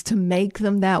kids to make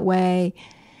them that way.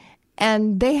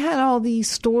 And they had all these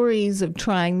stories of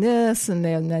trying this, and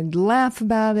then they'd laugh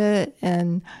about it.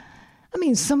 And I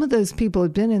mean, some of those people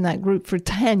had been in that group for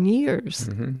 10 years.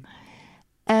 Mm-hmm.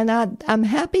 And I'm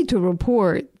happy to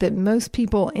report that most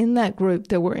people in that group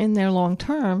that were in there long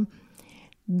term,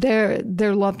 their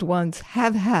loved ones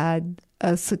have had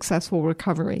a successful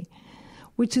recovery,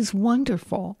 which is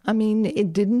wonderful. I mean,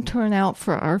 it didn't turn out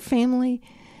for our family,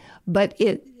 but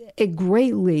it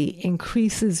greatly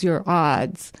increases your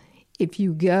odds if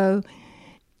you go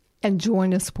and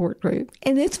join a support group.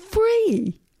 And it's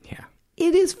free. Yeah.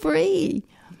 It is free.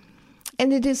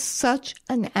 And it is such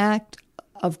an act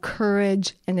of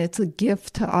courage, and it's a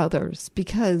gift to others,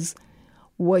 because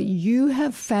what you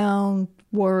have found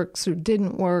works or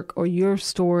didn't work, or your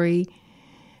story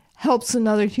helps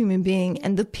another human being,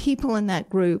 and the people in that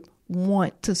group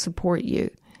want to support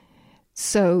you.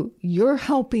 So you're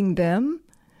helping them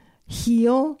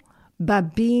heal by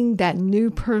being that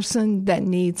new person that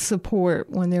needs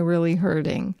support when they're really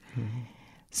hurting. Mm-hmm.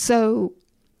 So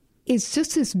it's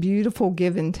just this beautiful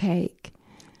give and take.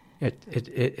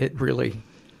 It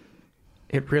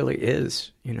really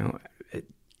is. You know,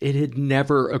 it had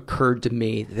never occurred to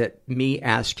me that me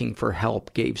asking for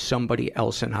help gave somebody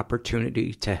else an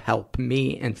opportunity to help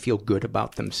me and feel good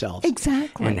about themselves.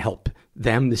 Exactly. And help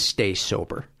them to stay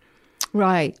sober.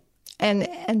 Right. And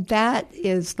that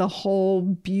is the whole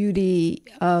beauty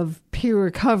of peer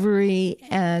recovery.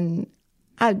 And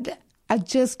I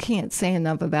just can't say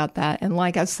enough about that. And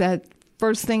like I said,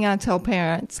 first thing I tell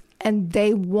parents, and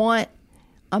they want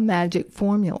a magic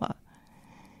formula.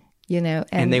 You know,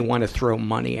 and they want to throw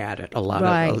money at it. A lot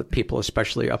of people,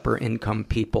 especially upper income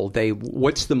people,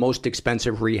 what's the most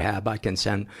expensive rehab I can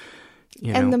send,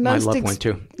 my loved one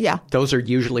to? Yeah. Those are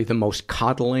usually the most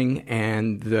coddling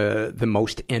and the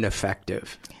most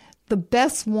ineffective. The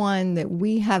best one that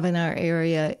we have in our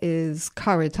area is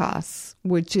Caritas,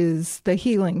 which is the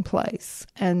healing place.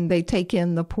 And they take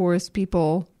in the poorest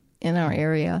people in our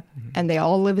area, and they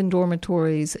all live in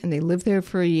dormitories, and they live there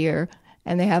for a year,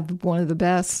 and they have one of the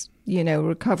best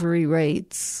recovery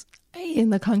rates in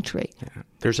the country. Yeah.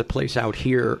 There's a place out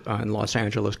here in Los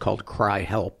Angeles called Cry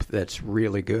Help that's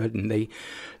really good, and they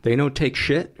don't take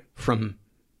shit from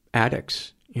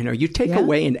addicts. You know, you take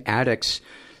away an addict's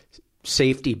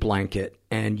safety blanket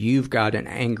and you've got an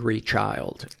angry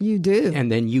child. You do.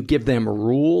 And then you give them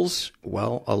rules.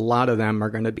 Well, a lot of them are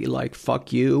going to be like,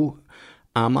 fuck you,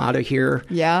 I'm out of here.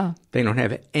 Yeah. They don't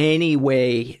have any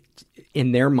way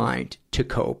in their mind to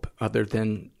cope other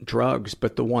than drugs.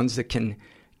 But the ones that can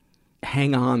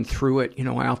hang on through it,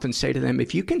 I often say to them,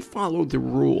 if you can follow the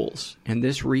rules in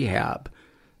this rehab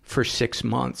for 6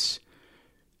 months,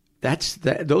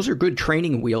 those are good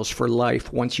training wheels for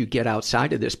life once you get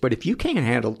outside of this. But if you can't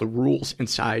handle the rules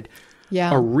inside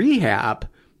a rehab,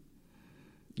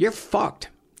 you're fucked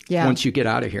once you get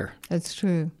out of here. That's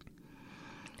true.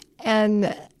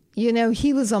 And,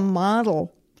 he was a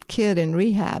model kid in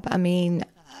rehab. I mean,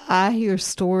 I hear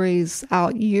stories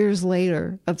out years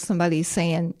later of somebody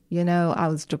saying, I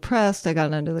was depressed, I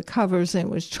got under the covers, and it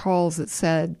was Charles that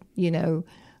said,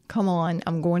 come on,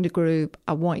 I'm going to group.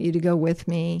 I want you to go with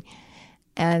me.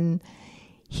 And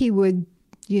he would,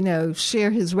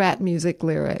 share his rap music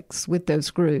lyrics with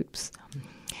those groups.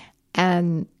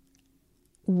 And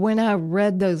when I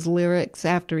read those lyrics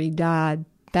after he died,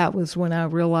 that was when I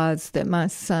realized that my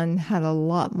son had a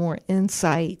lot more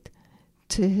insight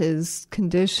to his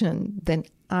condition than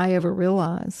I ever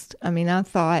realized. I mean, I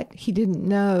thought he didn't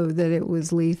know that it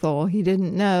was lethal. He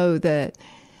didn't know that,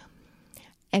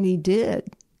 and he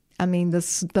did. I mean,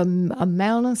 the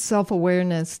amount of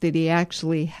self-awareness that he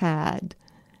actually had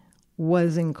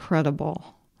was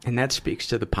incredible. And that speaks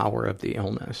to the power of the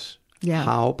illness. Yeah.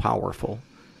 How powerful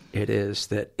it is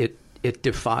that it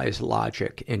defies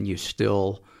logic and you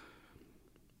still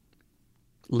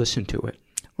listen to it.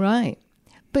 Right.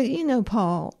 But,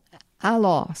 Paul, I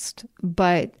lost.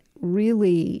 But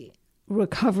really,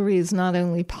 recovery is not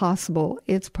only possible,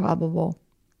 it's probable.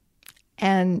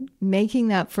 And making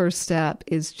that first step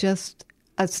is just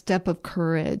a step of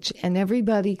courage. And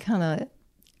everybody kind of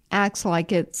acts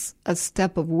like it's a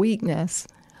step of weakness.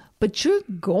 But you're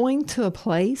going to a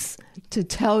place to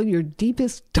tell your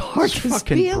deepest, darkest it's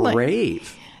fucking feeling.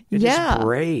 Brave. It is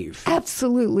brave.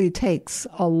 Absolutely takes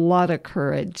a lot of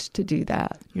courage to do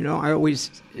that. I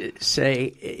always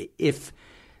say if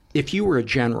you were a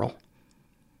general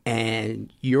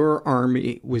and your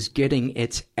army was getting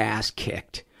its ass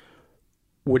kicked,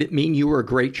 would it mean you were a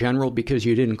great general because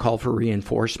you didn't call for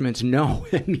reinforcements? No,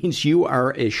 it means you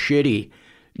are a shitty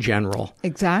general.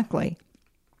 Exactly.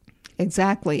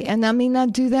 And I mean, I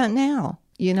do that now.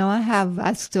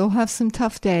 I still have some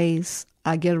tough days.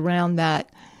 I get around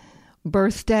that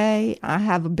birthday. I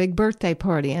have a big birthday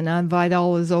party and I invite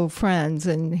all his old friends.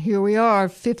 And here we are,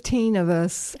 15 of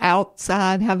us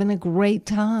outside having a great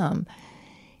time.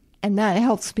 And that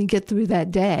helps me get through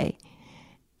that day.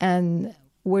 And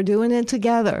we're doing it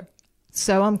together.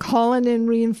 So I'm calling in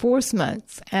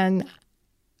reinforcements. And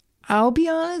I'll be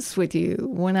honest with you,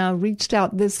 when I reached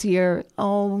out this year,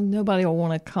 nobody will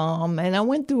want to come. And I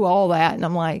went through all that and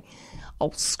I'm like,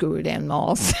 screw it,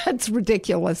 animals. That's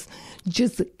ridiculous.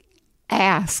 Just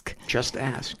ask. Just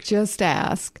ask. Just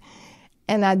ask.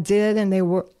 And I did, and they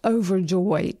were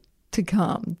overjoyed to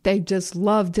come. They just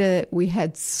loved it. We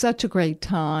had such a great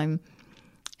time.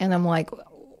 And I'm like,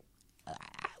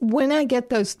 when I get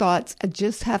those thoughts, I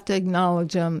just have to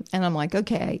acknowledge them. And I'm like,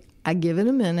 okay, I give it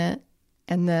a minute.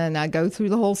 And then I go through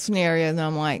the whole scenario and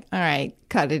I'm like, all right,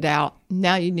 cut it out.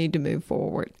 Now you need to move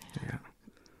forward. Yeah.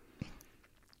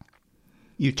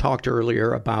 You talked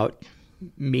earlier about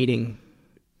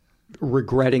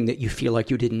regretting that you feel like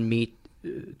you didn't meet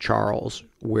Charles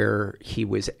where he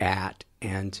was at.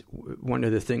 And one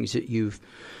of the things that you've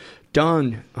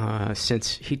done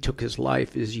since he took his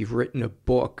life is you've written a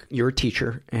book. You're a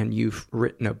teacher, and you've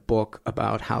written a book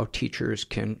about how teachers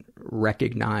can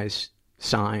recognize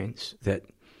signs that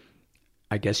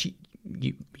I guess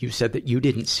you said that you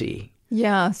didn't see.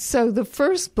 Yeah. So the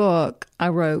first book I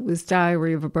wrote was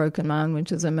Diary of a Broken Mind,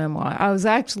 which is a memoir. I was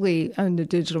actually owned a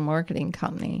digital marketing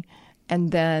company,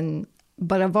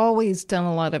 but I've always done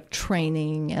a lot of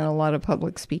training and a lot of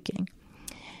public speaking.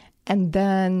 And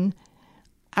then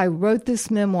I wrote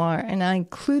this memoir and I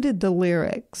included the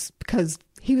lyrics because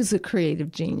he was a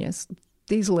creative genius.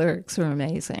 These lyrics are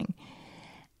amazing.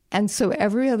 And so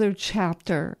every other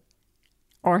chapter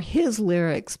are his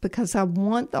lyrics because I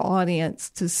want the audience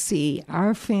to see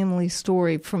our family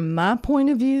story from my point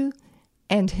of view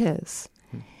and his.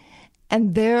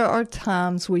 And there are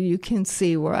times where you can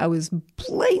see where I was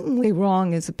blatantly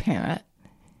wrong as a parent,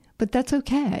 but that's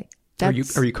okay. Are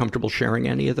you comfortable sharing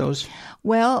any of those?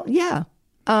 Well, yeah.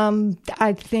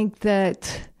 I think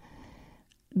that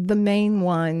the main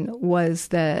one was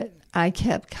that I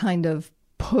kept kind of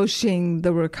pushing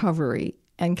the recovery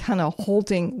and kind of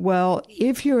holding, well,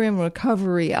 if you're in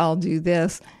recovery, I'll do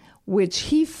this, which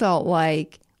he felt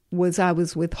like I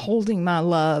was withholding my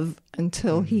love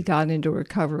until he got into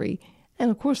recovery. And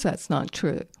of course, that's not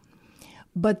true.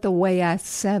 But the way I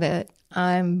said it,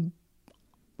 I'm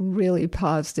really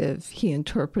positive he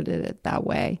interpreted it that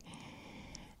way.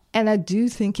 And I do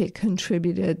think it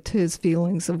contributed to his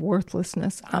feelings of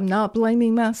worthlessness. I'm not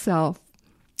blaming myself.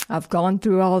 I've gone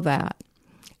through all that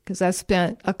because I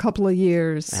spent a couple of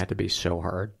years. It had to be so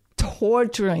hard.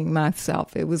 Torturing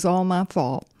myself. It was all my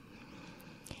fault.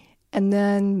 And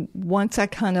then once I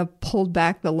kind of pulled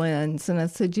back the lens and I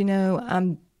said,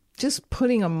 I'm just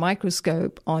putting a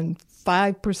microscope on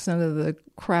 5% of the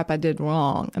crap I did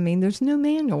wrong. I mean, there's no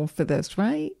manual for this,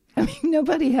 right? I mean,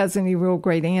 nobody has any real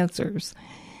great answers.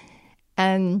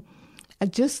 And I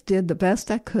just did the best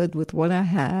I could with what I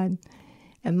had.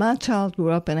 And my child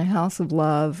grew up in a house of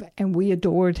love, and we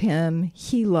adored him.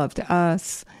 He loved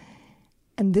us.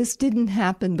 And this didn't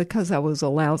happen because I was a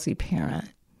lousy parent.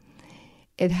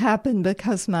 It happened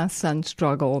because my son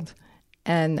struggled,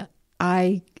 and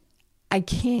I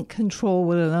can't control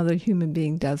what another human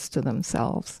being does to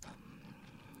themselves.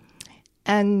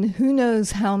 And who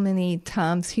knows how many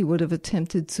times he would have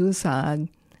attempted suicide,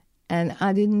 and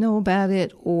I didn't know about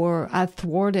it, or I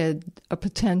thwarted a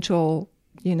potential,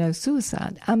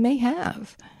 suicide. I may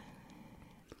have.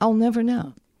 I'll never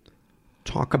know.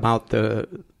 Talk about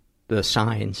the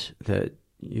signs that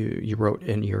you wrote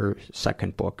in your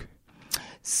second book.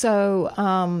 So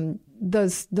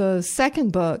the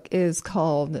second book is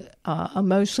called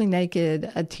Emotionally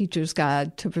Naked, A Teacher's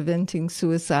Guide to Preventing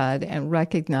Suicide and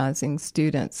Recognizing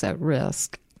Students at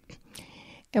Risk.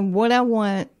 And what I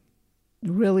want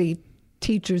really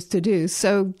teachers to do,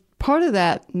 so part of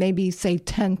that, maybe say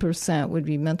 10% would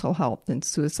be mental health and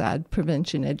suicide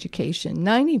prevention education.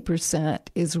 90%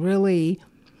 is really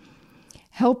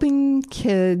helping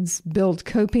kids build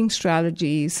coping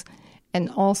strategies and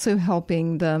also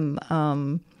helping them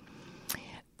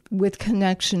with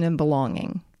connection and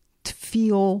belonging, to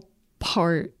feel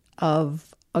part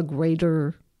of a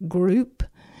greater group.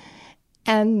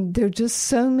 And there are just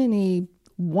so many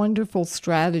wonderful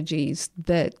strategies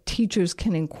that teachers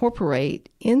can incorporate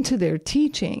into their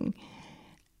teaching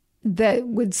that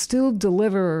would still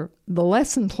deliver the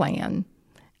lesson plan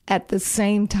at the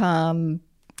same time,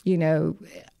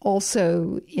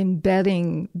 also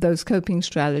embedding those coping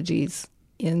strategies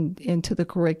into the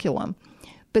curriculum.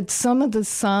 But some of the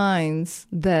signs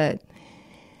that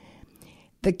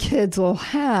the kids will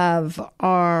have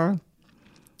are,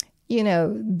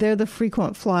 they're the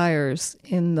frequent flyers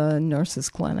in the nurse's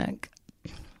clinic.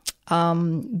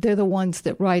 They're the ones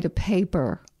that write a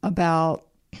paper about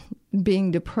being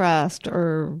depressed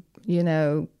or,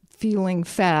 feeling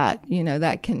fat,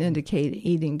 that can indicate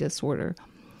eating disorder.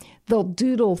 They'll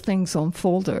doodle things on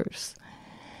folders.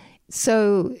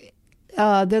 So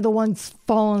they're the ones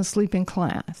falling asleep in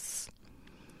class.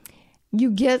 You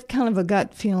get kind of a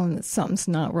gut feeling that something's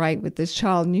not right with this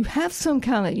child. And you have some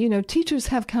kind of, teachers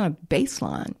have kind of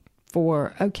baseline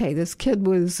for, okay, this kid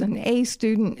was an A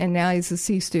student and now he's a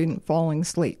C student falling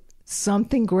asleep.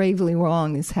 Something gravely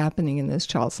wrong is happening in this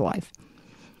child's life.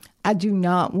 I do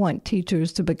not want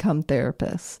teachers to become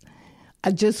therapists.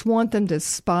 I just want them to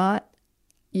spot,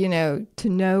 to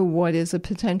know what is a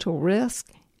potential risk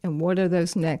and what are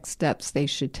those next steps they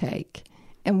should take.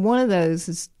 And one of those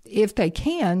is, if they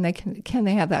can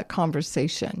they have that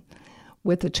conversation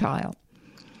with the child?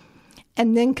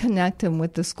 And then connect them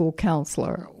with the school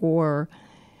counselor or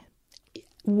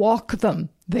walk them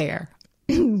there.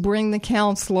 Bring the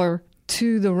counselor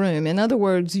to the room. In other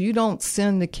words, you don't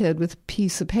send the kid with a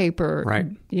piece of paper, right,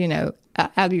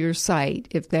 out of your sight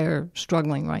if they're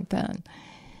struggling right then.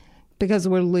 Because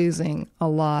we're losing a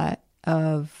lot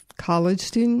of college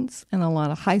students and a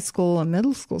lot of high school and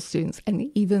middle school students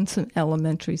and even some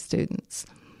elementary students.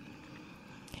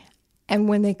 And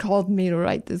when they called me to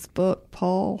write this book,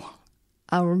 Paul,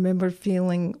 I remember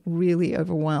feeling really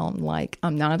overwhelmed, like,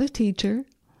 I'm not a teacher.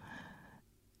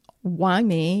 Why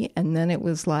me? And then it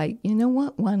was like, you know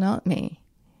what? Why not me?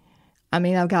 I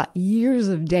mean, I've got years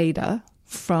of data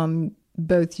from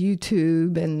both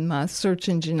YouTube and my search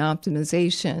engine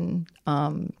optimization.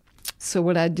 So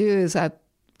what I do is I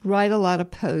write a lot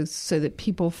of posts so that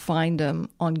people find them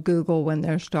on Google when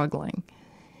they're struggling.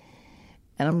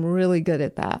 And I'm really good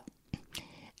at that.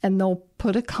 And they'll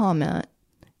put a comment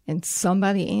and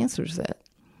somebody answers it.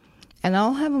 And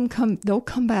I'll have them they'll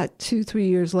come back 2-3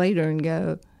 years later and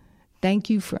go,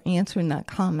 thank you for answering that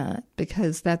comment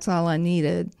because that's all I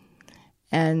needed.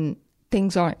 And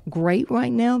things aren't great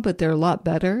right now, but they're a lot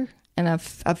better. And I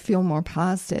feel more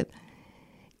positive.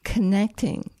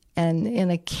 Connecting and in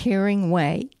a caring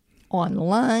way,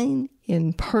 online,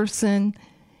 in person,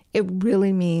 it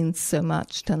really means so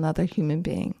much to another human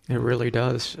being. It really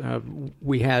does.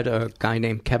 We had a guy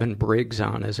named Kevin Briggs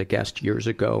on as a guest years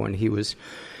ago, and he was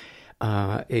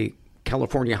a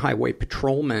California highway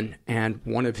patrolman, and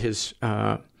one of his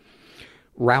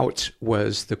routes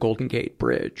was the Golden Gate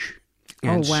Bridge.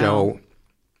 And so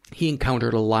he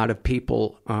encountered a lot of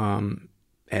people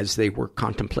as they were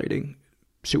contemplating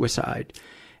suicide.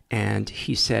 And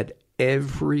he said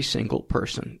every single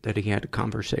person that he had a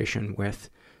conversation with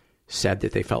said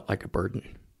that they felt like a burden.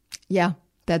 Yeah,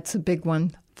 that's a big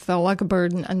one. Felt like a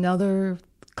burden. Another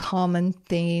common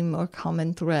theme or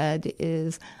common thread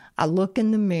is I look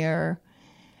in the mirror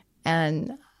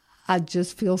and I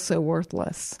just feel so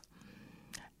worthless.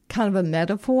 Kind of a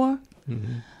metaphor.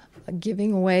 Mm-hmm.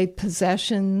 Giving away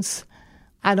possessions.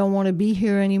 I don't want to be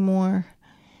here anymore.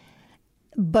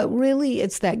 But really,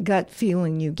 it's that gut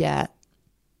feeling you get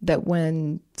that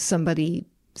when somebody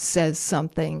says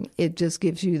something, it just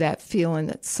gives you that feeling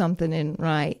that something isn't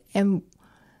right. And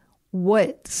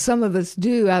what some of us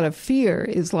do out of fear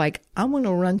is like, I want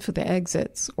to run for the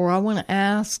exits, or I want to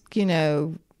ask,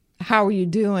 how are you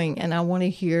doing? And I want to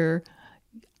hear,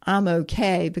 I'm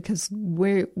okay, because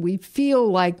we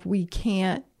feel like we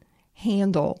can't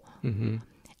handle. Mm-hmm.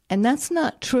 And that's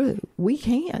not true. We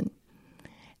can.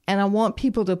 And I want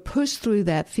people to push through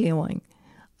that feeling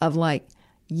of like,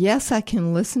 yes, I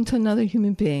can listen to another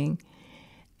human being.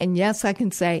 And yes, I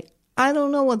can say, I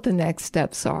don't know what the next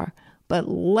steps are, but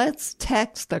let's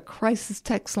text the crisis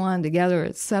text line together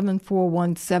at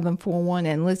 741-741,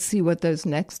 and let's see what those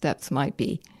next steps might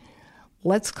be.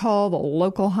 Let's call the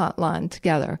local hotline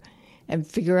together and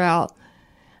figure out,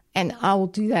 and I will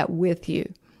do that with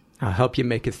you. I'll help you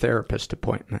make a therapist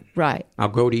appointment. Right. I'll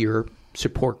go to your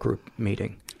support group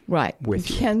meeting. Right. With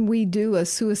you. Can we do a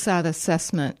suicide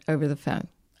assessment over the phone?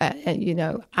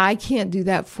 I can't do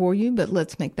that for you, but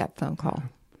let's make that phone call.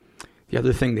 The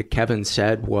other thing that Kevin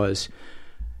said was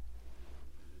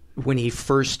when he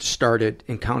first started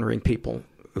encountering people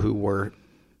who were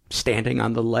standing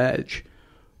on the ledge,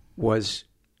 was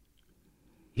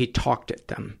he talked at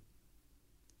them,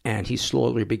 and he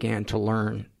slowly began to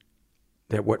learn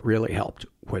that what really helped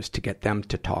was to get them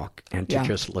to talk and to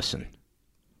just listen.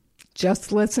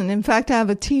 Just listen. In fact, I have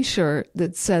a T-shirt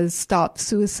that says "Stop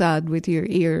Suicide with Your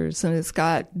Ears," and it's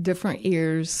got different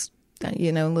ears,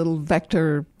 little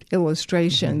vector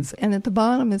illustrations. Mm-hmm. And at the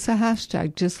bottom, it's a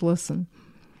hashtag, just listen.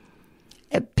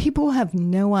 People have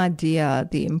no idea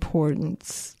the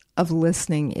importance of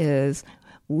listening is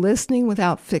listening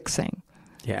without fixing.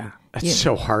 Yeah, it's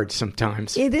so hard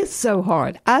sometimes. It is so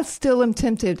hard. I still am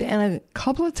tempted. And a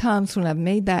couple of times when I've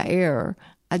made that error,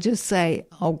 I just say,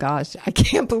 oh gosh, I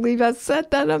can't believe I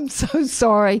said that. I'm so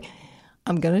sorry.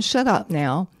 I'm going to shut up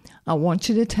now. I want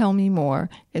you to tell me more,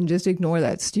 and just ignore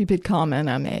that stupid comment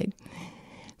I made.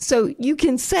 So you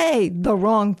can say the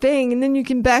wrong thing, and then you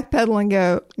can backpedal and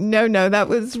go, no, that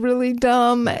was really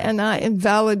dumb, and I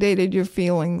invalidated your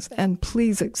feelings, and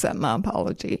please accept my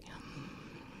apology.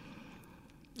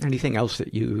 Anything else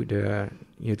that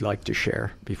you'd like to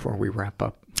share before we wrap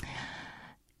up?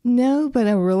 No, but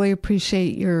I really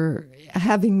appreciate your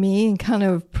having me and kind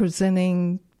of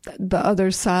presenting the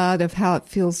other side of how it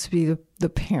feels to be the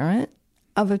parent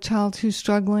of a child who's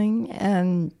struggling,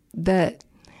 and that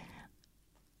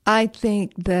I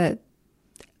think that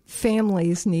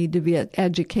families need to be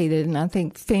educated, and I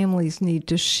think families need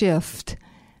to shift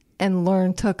and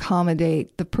learn to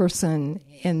accommodate the person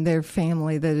in their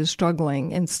family that is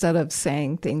struggling, instead of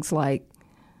saying things like,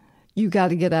 you got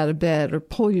to get out of bed or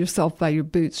pull yourself by your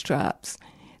bootstraps.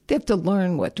 They have to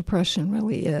learn what depression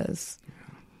really is.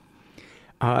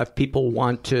 If people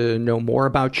want to know more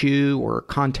about you or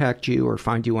contact you or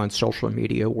find you on social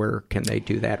media, where can they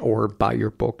do that, or buy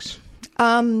your books?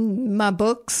 My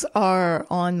books are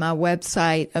on my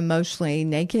website,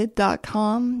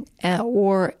 emotionallynaked.com,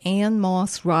 or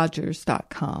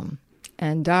AnnMossRogers.com.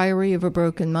 And Diary of a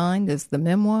Broken Mind is the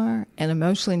memoir, and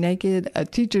Emotionally Naked, A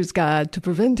Teacher's Guide to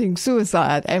Preventing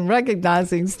Suicide and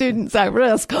Recognizing Students at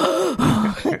Risk.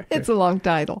 It's a long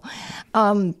title.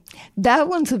 That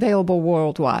one's available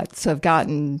worldwide. So I've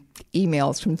gotten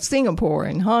emails from Singapore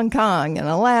and Hong Kong and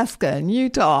Alaska and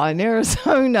Utah and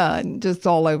Arizona and just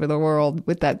all over the world,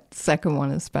 with that second one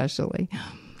especially.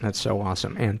 That's so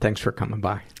awesome. Ann, thanks for coming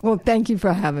by. Well, thank you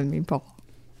for having me, Paul.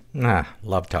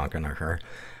 Love talking to her.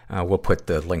 We'll put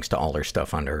the links to all her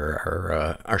stuff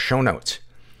under our show notes.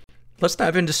 Let's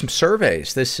dive into some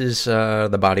surveys. This is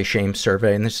the Body Shame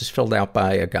Survey, and this is filled out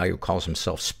by a guy who calls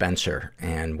himself Spencer.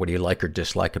 And what do you like or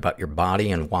dislike about your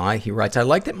body, and why? He writes, I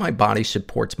like that my body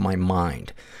supports my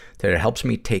mind, that it helps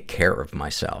me take care of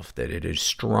myself, that it is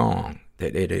strong,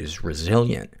 that it is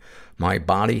resilient. My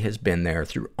body has been there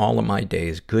through all of my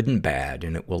days, good and bad,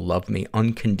 and it will love me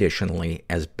unconditionally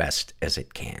as best as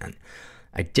it can.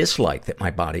 I dislike that my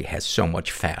body has so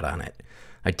much fat on it.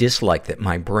 I dislike that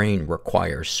my brain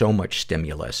requires so much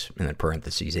stimulus, in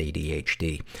parentheses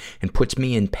ADHD, and puts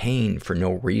me in pain for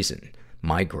no reason.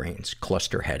 Migraines,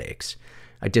 cluster headaches.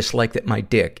 I dislike that my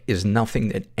dick is nothing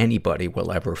that anybody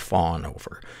will ever fawn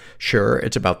over. Sure,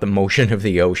 it's about the motion of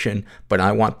the ocean, but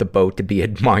I want the boat to be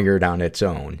admired on its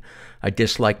own. I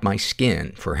dislike my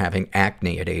skin for having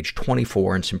acne at age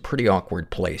 24 in some pretty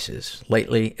awkward places.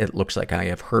 Lately, it looks like I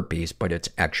have herpes, but it's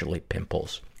actually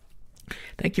pimples.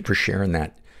 Thank you for sharing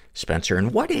that, Spencer.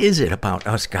 And what is it about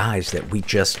us guys that we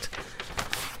just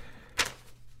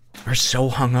are so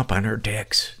hung up on our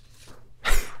dicks?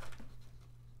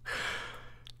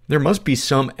 There must be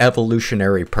some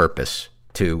evolutionary purpose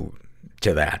to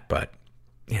that, but,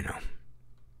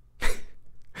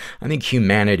 I think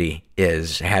humanity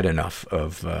is had enough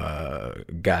of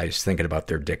guys thinking about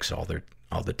their dicks all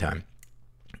the time.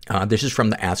 This is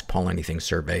from the Ask Paul Anything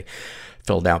survey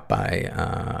filled out by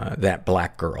that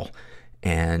black girl.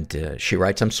 And she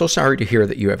writes, I'm so sorry to hear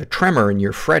that you have a tremor in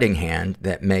your fretting hand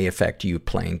that may affect you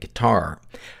playing guitar.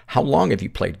 How long have you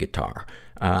played guitar?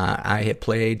 I have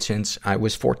played since I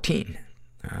was 14.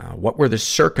 What were the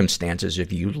circumstances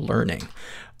of you learning?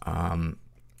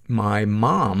 My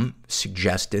mom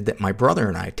suggested that my brother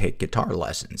and I take guitar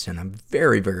lessons, and I'm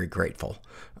very, very grateful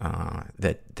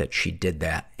that she did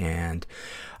that. And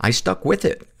I stuck with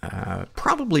it,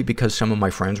 probably because some of my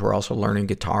friends were also learning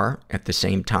guitar at the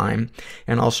same time.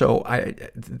 And also,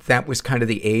 that was kind of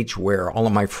the age where all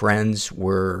of my friends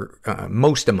were,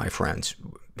 most of my friends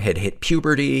had hit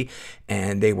puberty,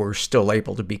 and they were still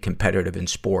able to be competitive in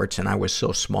sports, and I was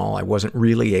so small I wasn't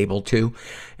really able to.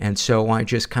 And so I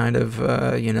just kind of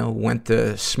went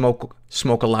to smoke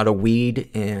a lot of weed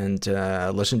and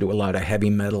listen to a lot of heavy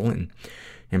metal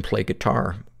and play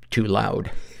guitar too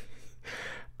loud.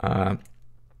 Do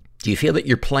you feel that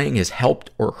your playing has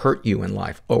helped or hurt you in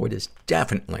life? Oh, it has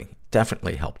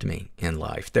definitely helped me in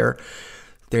life.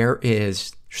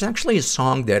 There's actually a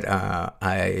song that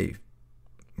I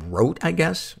wrote, I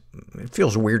guess. It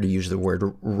feels weird to use the word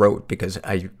wrote because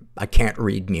I can't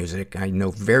read music. I know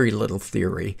very little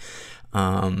theory.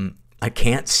 I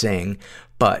can't sing,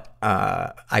 but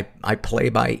I play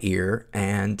by ear,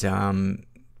 and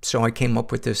so I came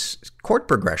up with this chord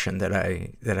progression that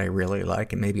I really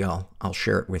like, and maybe I'll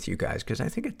share it with you guys because I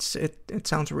think it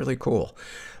sounds really cool.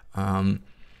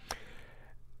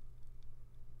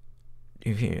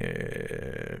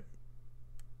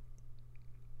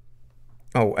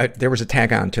 There was a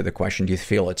tag on to the question, do you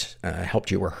feel it's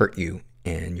helped you or hurt you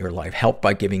in your life? Help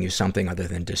by giving you something other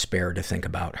than despair to think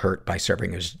about. Hurt by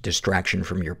serving as distraction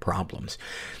from your problems.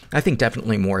 I think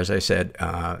definitely more, as I said,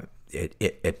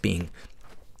 it being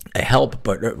a help.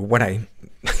 But what I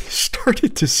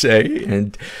started to say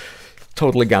and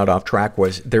totally got off track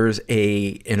was there's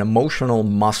an emotional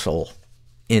muscle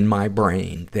in my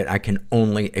brain that I can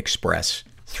only express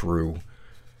through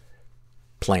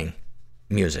playing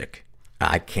music.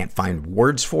 I can't find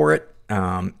words for it.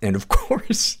 And of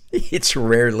course, it's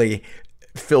rarely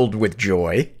filled with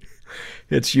joy.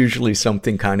 It's usually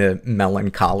something kind of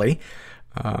melancholy.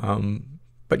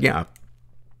 But yeah,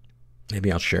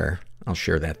 maybe I'll share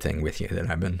that thing with you that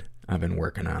I've been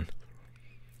working on.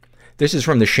 This is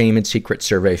from the Shame and Secret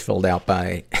survey filled out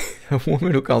by a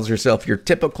woman who calls herself your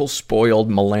typical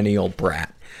spoiled millennial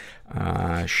brat.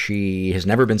 She has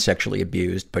never been sexually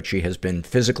abused, but she has been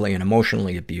physically and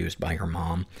emotionally abused by her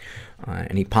mom.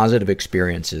 Any positive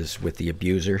experiences with the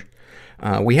abuser?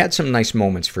 We had some nice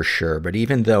moments for sure, but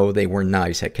even though they were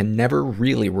nice, I can never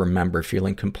really remember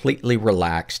feeling completely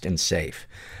relaxed and safe.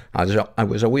 I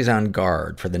was always on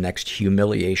guard for the next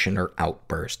humiliation or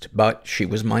outburst, but she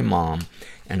was my mom,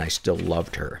 and I still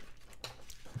loved her.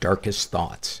 Darkest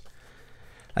thoughts.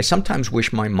 I sometimes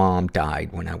wish my mom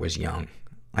died when I was young.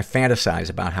 I fantasize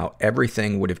about how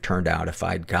everything would have turned out if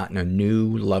I'd gotten a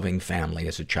new, loving family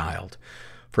as a child.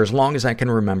 For as long as I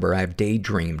can remember, I have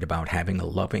daydreamed about having a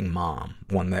loving mom,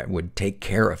 one that would take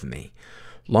care of me.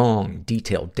 Long,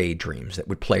 detailed daydreams that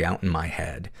would play out in my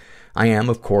head. I am,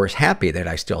 of course, happy that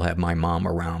I still have my mom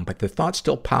around, but the thought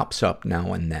still pops up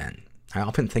now and then. I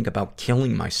often think about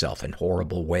killing myself in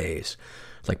horrible ways,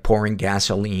 like pouring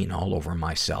gasoline all over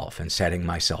myself and setting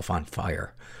myself on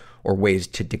fire, or ways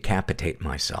to decapitate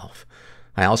myself.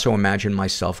 I also imagine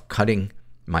myself cutting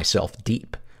myself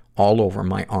deep all over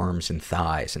my arms and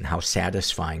thighs and how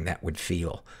satisfying that would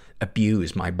feel.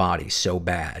 Abuse my body so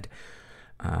bad.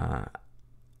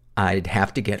 I'd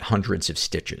have to get hundreds of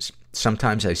stitches.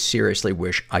 Sometimes I seriously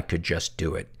wish I could just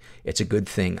do it. It's a good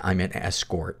thing I'm an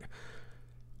escort.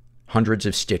 Hundreds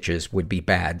of stitches would be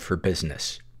bad for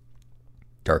business.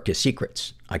 Darkest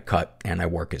secrets. I cut and I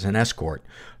work as an escort.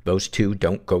 Those two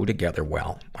don't go together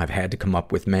well. I've had to come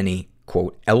up with many,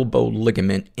 quote, elbow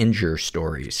ligament injure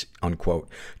stories, unquote,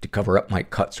 to cover up my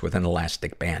cuts with an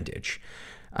elastic bandage.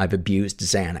 I've abused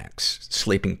Xanax,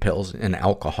 sleeping pills, and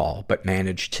alcohol, but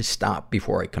managed to stop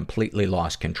before I completely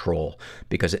lost control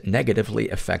because it negatively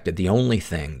affected the only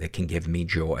thing that can give me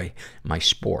joy, my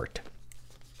sport.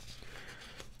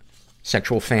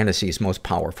 Sexual fantasies most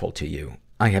powerful to you.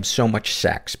 I have so much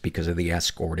sex because of the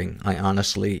escorting. I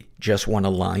honestly just want to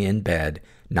lie in bed,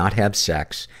 not have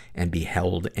sex, and be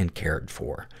held and cared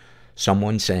for.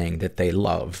 Someone saying that they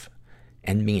love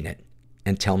and mean it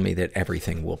and tell me that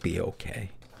everything will be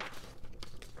okay.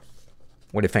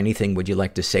 What, if anything, would you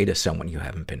like to say to someone you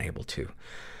haven't been able to?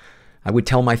 I would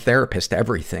tell my therapist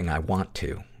everything I want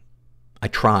to. I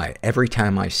try every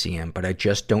time I see him, but I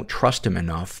just don't trust him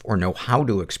enough or know how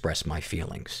to express my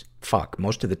feelings. Fuck,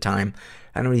 most of the time,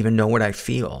 I don't even know what I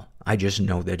feel. I just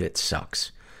know that it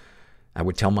sucks. I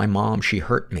would tell my mom she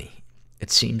hurt me.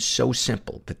 It seems so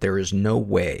simple, but there is no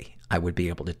way I would be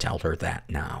able to tell her that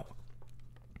now.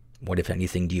 What, if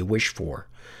anything, do you wish for?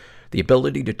 The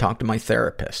ability to talk to my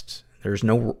therapist. There's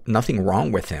nothing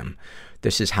wrong with him.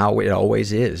 This is how it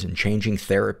always is, and changing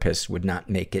therapists would not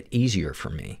make it easier for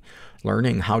me.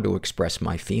 Learning how to express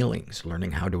my feelings,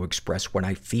 learning how to express what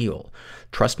I feel.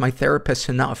 Trust my therapist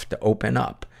enough to open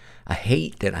up. I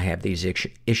hate that I have these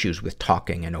issues with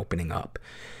talking and opening up.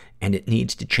 And it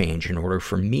needs to change in order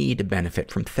for me to benefit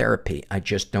from therapy. I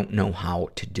just don't know how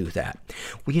to do that.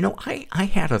 Well, I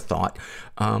had a thought,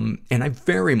 and I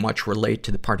very much relate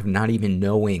to the part of not even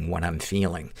knowing what I'm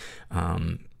feeling.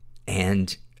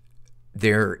 And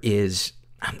there is,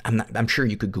 I'm sure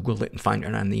you could Google it and find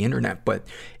it on the internet, but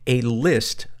a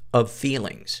list of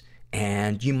feelings.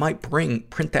 And you might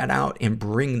print that out and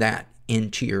bring that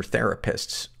into your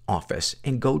therapist's office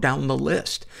and go down the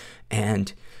list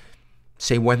and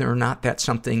say whether or not that's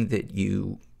something that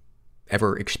you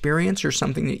ever experience or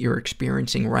something that you're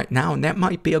experiencing right now. And that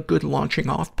might be a good launching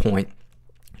off point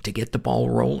to get the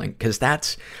ball rolling. Because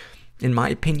that's, in my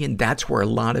opinion, that's where a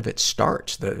lot of it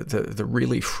starts. The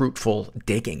really fruitful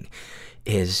digging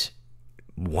is,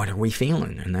 what are we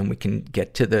feeling? And then we can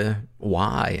get to the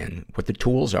why and what the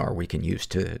tools are we can use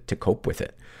to cope with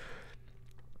it.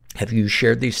 Have you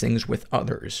shared these things with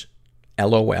others?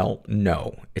 LOL,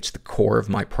 no. It's the core of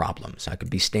my problems. I could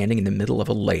be standing in the middle of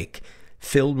a lake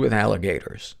filled with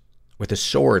alligators with a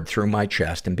sword through my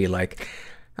chest and be like,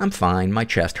 I'm fine, my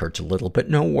chest hurts a little, but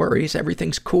no worries,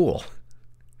 everything's cool.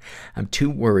 I'm too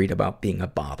worried about being a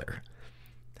bother.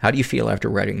 How do you feel after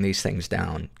writing these things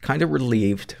down? Kind of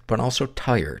relieved, but also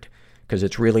tired, because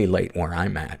it's really late where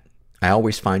I'm at. I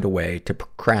always find a way to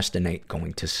procrastinate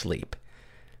going to sleep.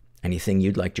 Anything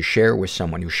you'd like to share with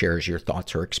someone who shares your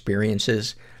thoughts or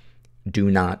experiences? Do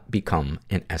not become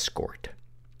an escort.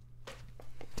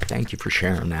 Thank you for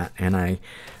sharing that. And I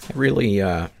really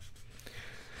hope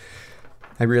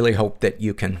that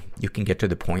you can get to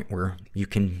the point where you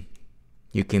can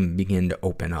begin to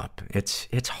open up.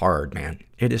 It's hard, man.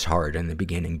 It is hard in the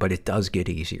beginning, but it does get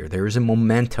easier. There is a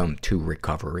momentum to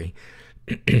recovery.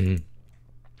 This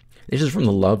is from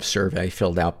the love survey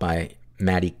filled out by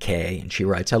Maddie K. And she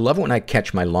writes, I love when I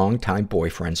catch my longtime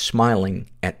boyfriend smiling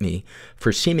at me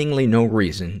for seemingly no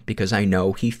reason, because I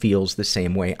know he feels the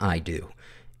same way I do.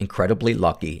 Incredibly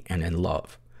lucky and in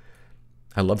love.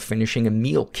 I love finishing a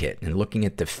meal kit and looking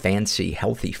at the fancy,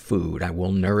 healthy food I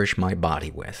will nourish my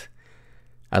body with.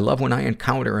 I love when I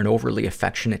encounter an overly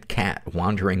affectionate cat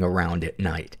wandering around at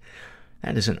night.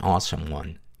 That is an awesome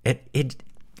one.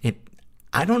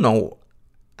 I don't know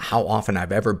how often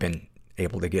I've ever been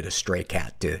able to get a stray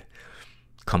cat to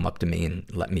come up to me and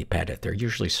let me pet it. They're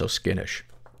usually so skittish.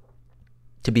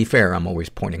 To be fair, I'm always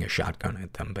pointing a shotgun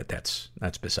at them, but that's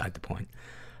beside the point.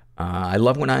 I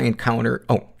love when I encounter...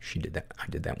 Oh, she did that. I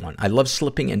did that one. I love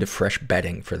slipping into fresh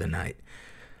bedding for the night,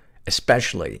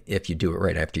 especially if you do it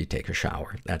right after you take a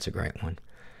shower. That's a great one.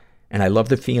 And I love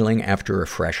the feeling after a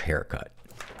fresh haircut.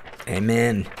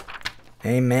 Amen.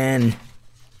 Amen.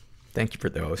 Thank you for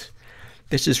those.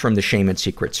 This is from the Shame and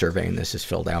Secret survey, and this is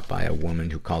filled out by a woman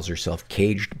who calls herself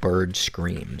Caged Bird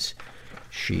Screams.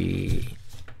 She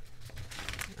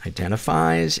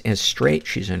identifies as straight.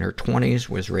 She's in her 20s,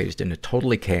 was raised in a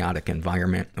totally chaotic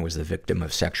environment, and was the victim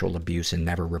of sexual abuse and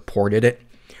never reported it.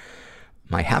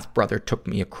 My half-brother took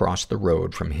me across the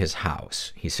road from his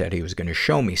house. He said he was going to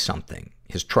show me something.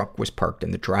 His truck was parked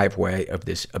in the driveway of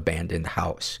this abandoned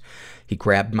house. He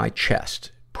grabbed my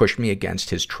chest, pushed me against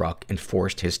his truck, and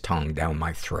forced his tongue down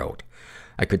my throat.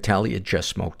 I could tell he had just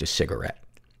smoked a cigarette.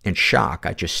 In shock,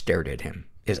 I just stared at him.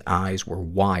 His eyes were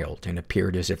wild and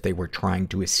appeared as if they were trying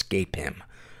to escape him.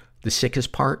 The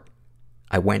sickest part?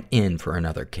 I went in for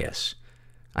another kiss.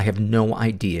 I have no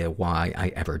idea why I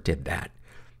ever did that.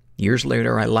 Years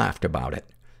later, I laughed about it.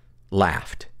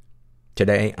 Laughed.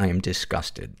 Today, I am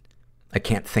disgusted. I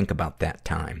can't think about that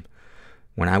time.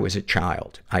 When I was a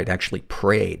child, I'd actually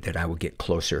prayed that I would get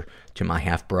closer to my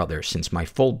half-brother, since my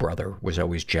full brother was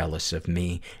always jealous of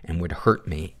me and would hurt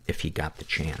me if he got the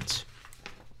chance.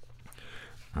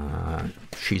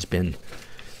 She's been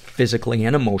physically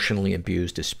and emotionally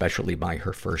abused, especially by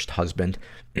her first husband.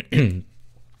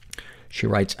 She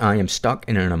writes, I am stuck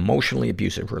in an emotionally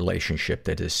abusive relationship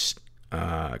that is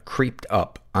creeped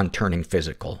up on turning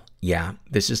physical. Yeah,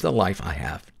 this is the life I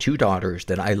have. 2 daughters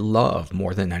that I love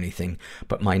more than anything,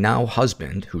 but my now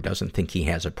husband, who doesn't think he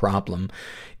has a problem,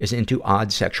 is into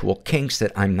odd sexual kinks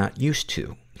that I'm not used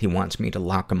to. He wants me to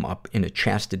lock him up in a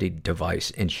chastity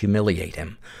device and humiliate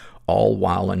him, all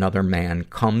while another man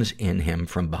comes in him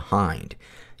from behind.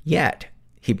 Yet,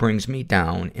 he brings me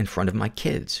down in front of my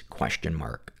kids, ?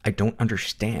 I don't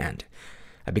understand.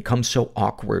 I've become so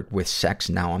awkward with sex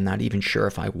now, I'm not even sure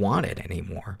if I want it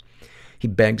anymore. He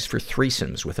begs for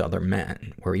threesomes with other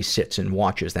men, where he sits and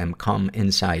watches them come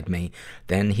inside me,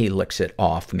 then he licks it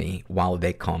off me while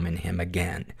they come in him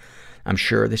again. I'm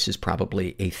sure this is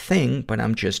probably a thing, but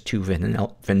I'm just too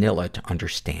vanilla to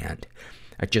understand.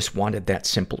 I just wanted that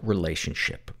simple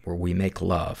relationship where we make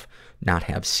love, not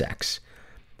have sex.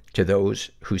 To those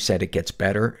who said it gets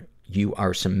better, you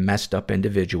are some messed up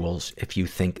individuals if you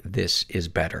think this is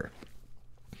better.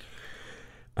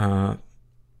 I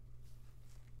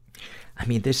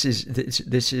mean, this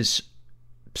is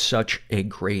such a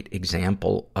great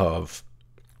example of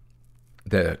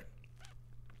the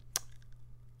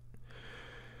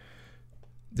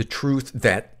truth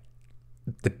that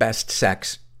the best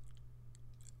sex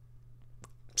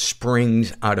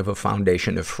springs out of a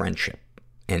foundation of friendship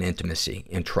and intimacy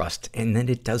and trust. And then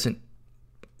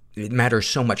it matters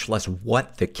so much less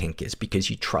what the kink is, because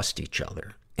you trust each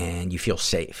other and you feel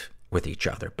safe with each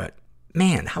other. But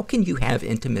man, how can you have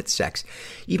intimate sex,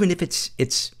 even if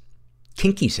it's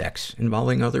kinky sex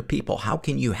involving other people? How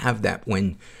can you have that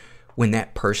when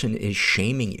that person is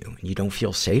shaming you and you don't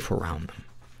feel safe around them?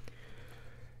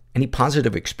 Any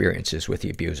positive experiences with the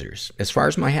abusers? As far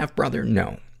as my half-brother,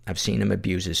 no. I've seen him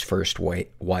abuse his first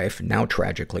wife, now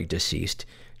tragically deceased,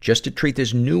 just to treat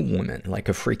this new woman like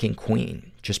a freaking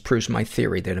queen. Just proves my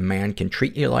theory that a man can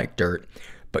treat you like dirt,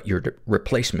 but your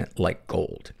replacement like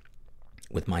gold.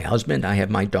 With my husband, I have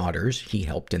my daughters. He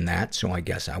helped in that, so I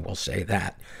guess I will say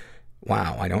that.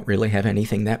 Wow, I don't really have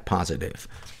anything that positive.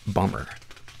 Bummer.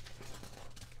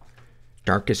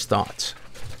 Darkest thoughts.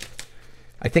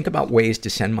 I think about ways to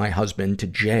send my husband to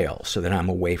jail so that I'm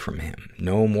away from him.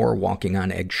 No more walking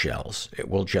on eggshells. It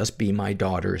will just be my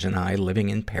daughters and I living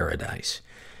in paradise.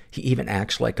 He even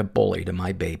acts like a bully to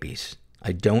my babies.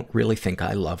 I don't really think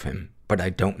I love him, but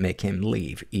I don't make him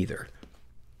leave either.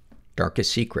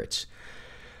 Darkest secrets.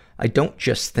 I don't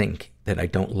just think that I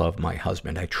don't love my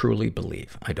husband. I truly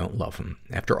believe I don't love him.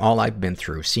 After all I've been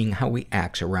through, seeing how he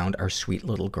acts around our sweet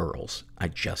little girls, I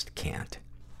just can't.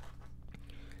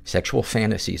 Sexual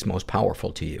fantasies most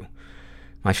powerful to you.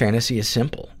 My fantasy is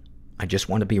simple. I just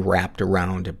want to be wrapped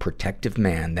around a protective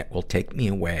man that will take me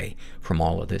away from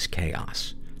all of this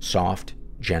chaos. Soft,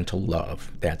 gentle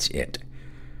love. That's it.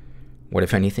 What,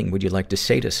 if anything, would you like to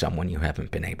say to someone you haven't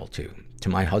been able to? To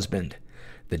my husband,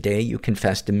 the day you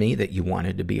confessed to me that you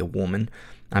wanted to be a woman,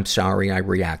 I'm sorry I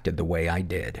reacted the way I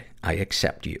did. I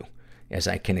accept you, as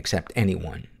I can accept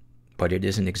anyone, but it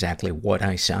isn't exactly what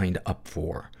I signed up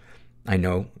for. I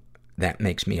know that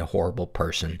makes me a horrible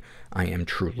person. I am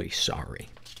truly sorry.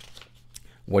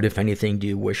 What, if anything, do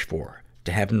you wish for?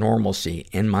 To have normalcy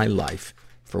in my life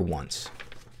for once.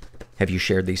 Have you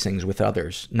shared these things with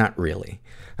others? Not really.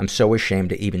 I'm so ashamed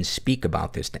to even speak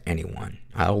about this to anyone.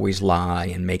 I always lie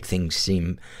and make things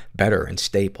seem better and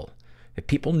stable. If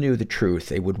people knew the truth,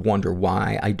 they would wonder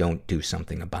why I don't do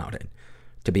something about it.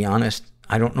 To be honest,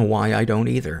 I don't know why I don't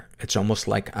either. It's almost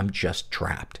like I'm just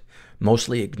trapped.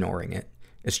 Mostly ignoring it.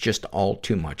 It's just all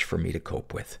too much for me to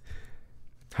cope with.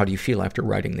 How do you feel after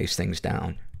writing these things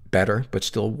down? Better, but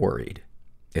still worried.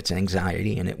 It's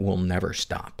anxiety, and it will never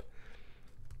stop.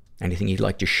 Anything you'd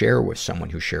like to share with someone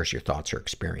who shares your thoughts or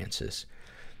experiences?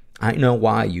 I know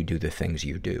why you do the things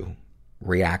you do.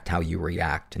 React how you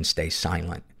react and stay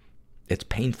silent. It's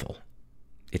painful.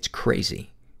 It's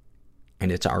crazy.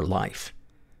 And it's our life.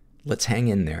 Let's hang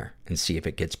in there and see if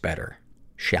it gets better.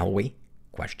 Shall we? ?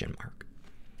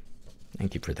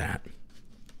 Thank you for that.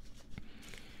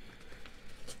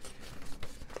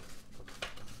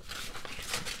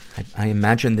 I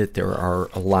imagine that there are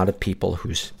a lot of people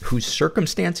whose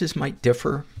circumstances might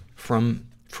differ from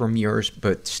yours,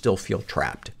 but still feel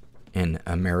trapped in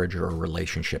a marriage or a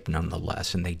relationship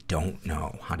nonetheless, and they don't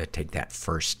know how to take that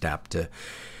first step to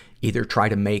either try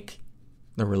to make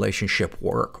the relationship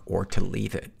work or to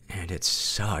leave it. And it's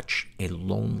such a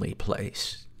lonely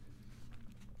place.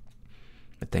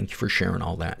 But thank you for sharing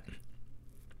all that.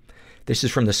 This is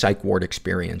from the Psych Ward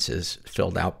Experiences,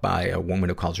 filled out by a woman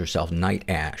who calls herself Night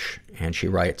Ash. And she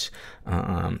writes,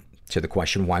 to the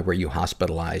question, why were you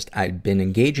hospitalized? I'd been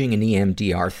engaging in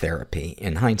EMDR therapy.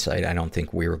 In hindsight, I don't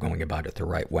think we were going about it the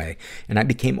right way. And I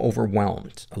became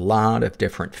overwhelmed. A lot of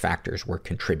different factors were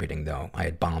contributing, though. I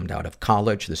had bombed out of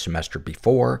college the semester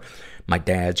before. My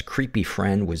dad's creepy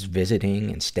friend was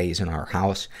visiting and stays in our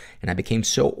house. And I became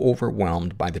so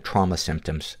overwhelmed by the trauma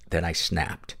symptoms that I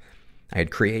snapped. I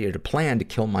had created a plan to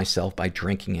kill myself by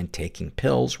drinking and taking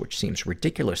pills, which seems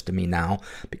ridiculous to me now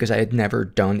because I had never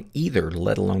done either,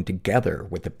 let alone together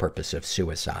with the purpose of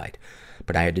suicide.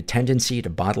 But I had a tendency to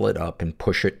bottle it up and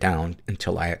push it down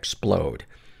until I explode.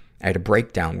 I had a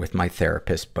breakdown with my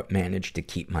therapist, but managed to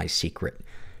keep my secret.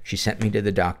 She sent me to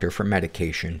the doctor for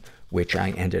medication, which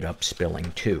I ended up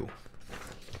spilling too.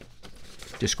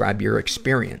 Describe your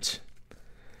experience.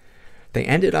 They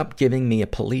ended up giving me a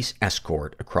police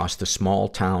escort across the small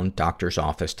town doctor's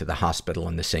office to the hospital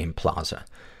in the same plaza.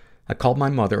 I called my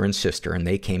mother and sister, and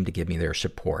they came to give me their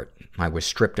support. I was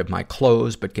stripped of my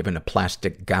clothes, but given a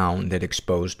plastic gown that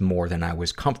exposed more than I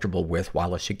was comfortable with,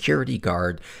 while a security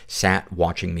guard sat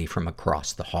watching me from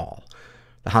across the hall.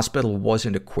 The hospital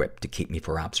wasn't equipped to keep me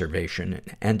for observation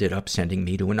and ended up sending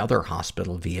me to another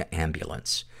hospital via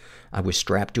ambulance. I was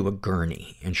strapped to a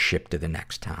gurney and shipped to the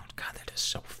next town. God, that is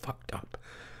so fucked up.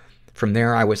 From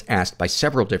there, I was asked by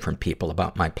several different people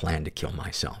about my plan to kill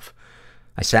myself.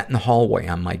 I sat in the hallway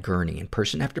on my gurney, and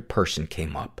person after person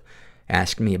came up,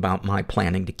 asked me about my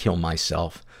planning to kill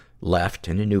myself, left,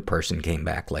 and a new person came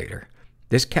back later.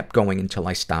 This kept going until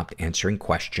I stopped answering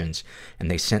questions, and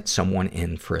they sent someone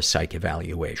in for a psych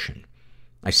evaluation.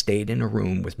 I stayed in a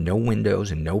room with no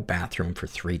windows and no bathroom for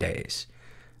 3 days.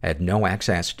 I had no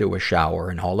access to a shower,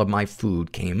 and all of my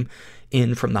food came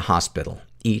in from the hospital,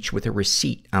 each with a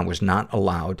receipt. I was not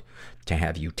allowed to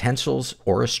have utensils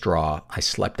or a straw. I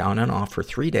slept on and off for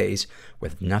 3 days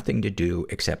with nothing to do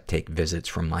except take visits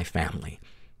from my family.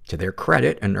 To their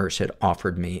credit, a nurse had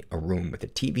offered me a room with a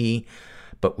TV,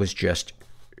 but was just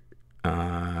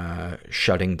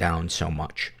shutting down so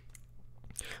much.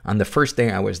 On the first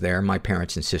day I was there, my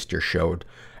parents and sister showed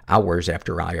hours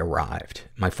after I arrived.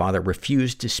 My father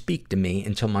refused to speak to me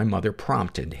until my mother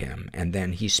prompted him, and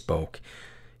then he spoke.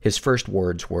 His first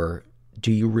words were,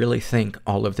 "Do you really think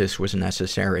all of this was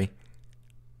necessary?"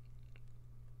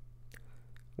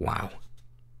 Wow.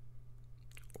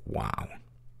 Wow.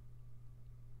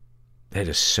 That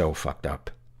is so fucked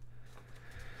up.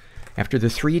 After the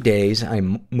 3 days, I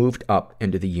moved up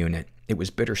into the unit. It was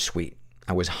bittersweet.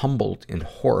 I was humbled and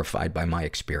horrified by my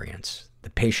experience. The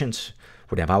patients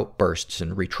would have outbursts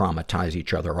and re-traumatize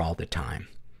each other all the time.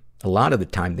 A lot of the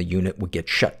time, the unit would get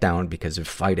shut down because of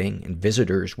fighting, and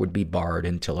visitors would be barred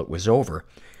until it was over.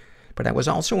 But I was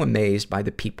also amazed by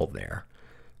the people there.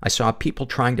 I saw people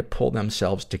trying to pull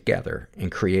themselves together and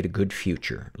create a good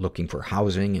future, looking for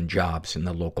housing and jobs in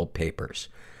the local papers.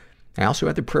 I also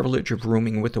had the privilege of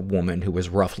rooming with a woman who was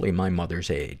roughly my mother's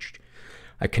age.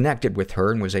 I connected with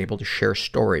her and was able to share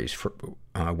stories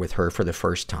with her for the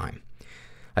first time.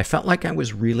 I felt like I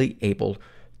was really able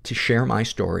to share my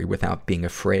story without being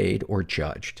afraid or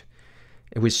judged.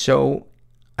 I was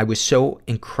so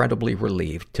incredibly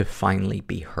relieved to finally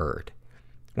be heard.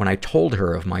 When I told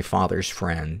her of my father's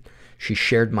friend, she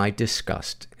shared my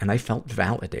disgust, and I felt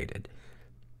validated.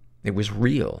 It was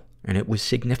real, and it was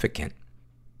significant.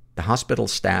 The hospital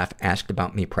staff asked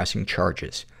about me pressing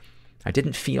charges. I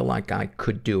didn't feel like I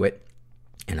could do it,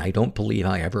 and I don't believe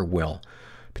I ever will.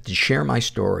 But to share my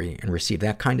story and receive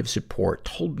that kind of support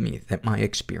told me that my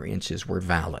experiences were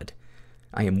valid.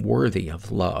 I am worthy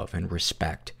of love and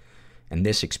respect, and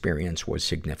this experience was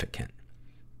significant.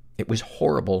 It was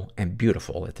horrible and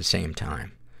beautiful at the same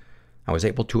time. I was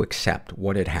able to accept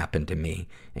what had happened to me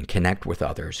and connect with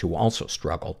others who also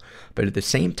struggle, but at the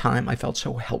same time, I felt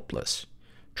so helpless,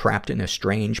 trapped in a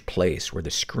strange place where the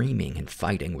screaming and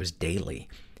fighting was daily,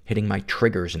 hitting my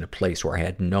triggers in a place where I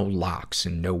had no locks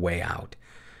and no way out.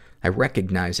 I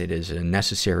recognize it as a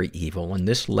necessary evil, and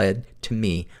this led to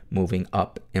me moving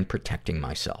up and protecting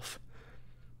myself.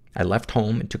 I left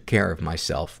home and took care of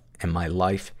myself, and my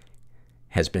life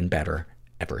has been better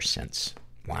ever since.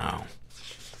 Wow.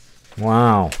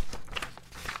 Wow.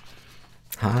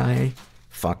 High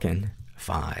fucking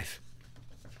five.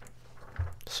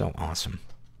 So awesome.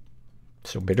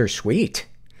 So bittersweet.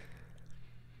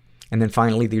 And then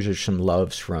finally, these are some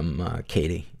loves from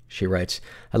Katie. She writes,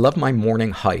 I love my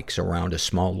morning hikes around a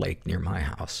small lake near my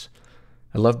house.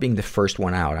 I love being the first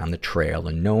one out on the trail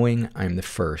and knowing I'm the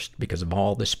first because of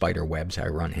all the spider webs I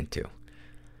run into.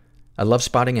 I love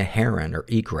spotting a heron or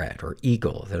egret or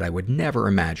eagle that I would never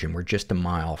imagine were just a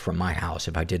mile from my house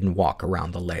if I didn't walk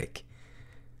around the lake.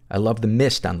 I love the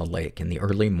mist on the lake in the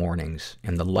early mornings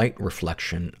and the light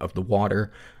reflection of the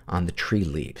water on the tree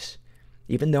leaves.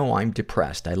 Even though I'm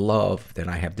depressed, I love that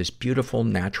I have this beautiful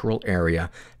natural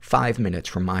area 5 minutes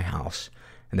from my house,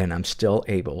 and then I'm still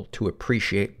able to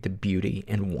appreciate the beauty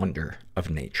and wonder of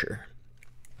nature.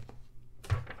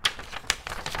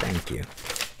 Thank you.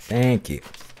 Thank you.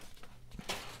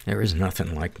 There is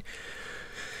nothing like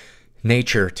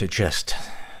nature to just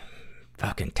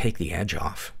fucking take the edge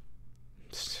off.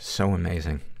 It's so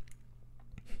amazing.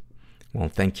 Well,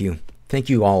 thank you. Thank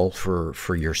you all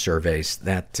for your surveys.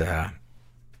 That, I'm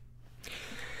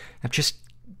just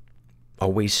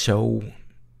always so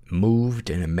moved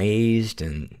and amazed,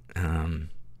 and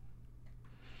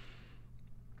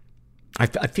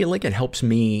I feel like it helps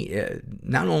me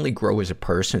not only grow as a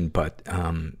person, but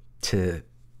to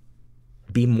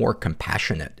be more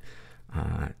compassionate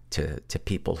to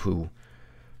people who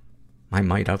I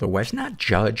might otherwise not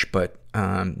judge, but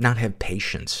not have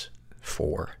patience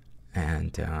for.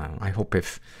 And I hope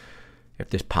if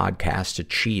this podcast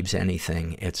achieves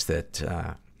anything, it's that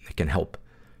it can help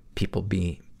people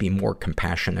be more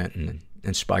compassionate and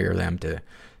inspire them to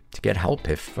get help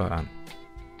if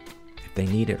they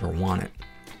need it or want it.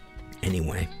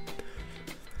 Anyway,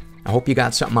 I hope you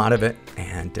got something out of it,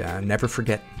 and never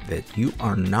forget that you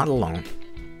are not alone.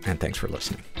 And thanks for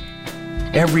listening.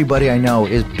 Everybody I know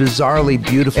is bizarrely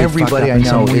beautifully Everybody I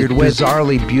know is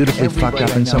bizarrely beautifully fucked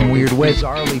up in some weird way.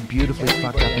 Bizarrely beautifully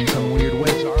fucked up in some weird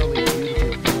way.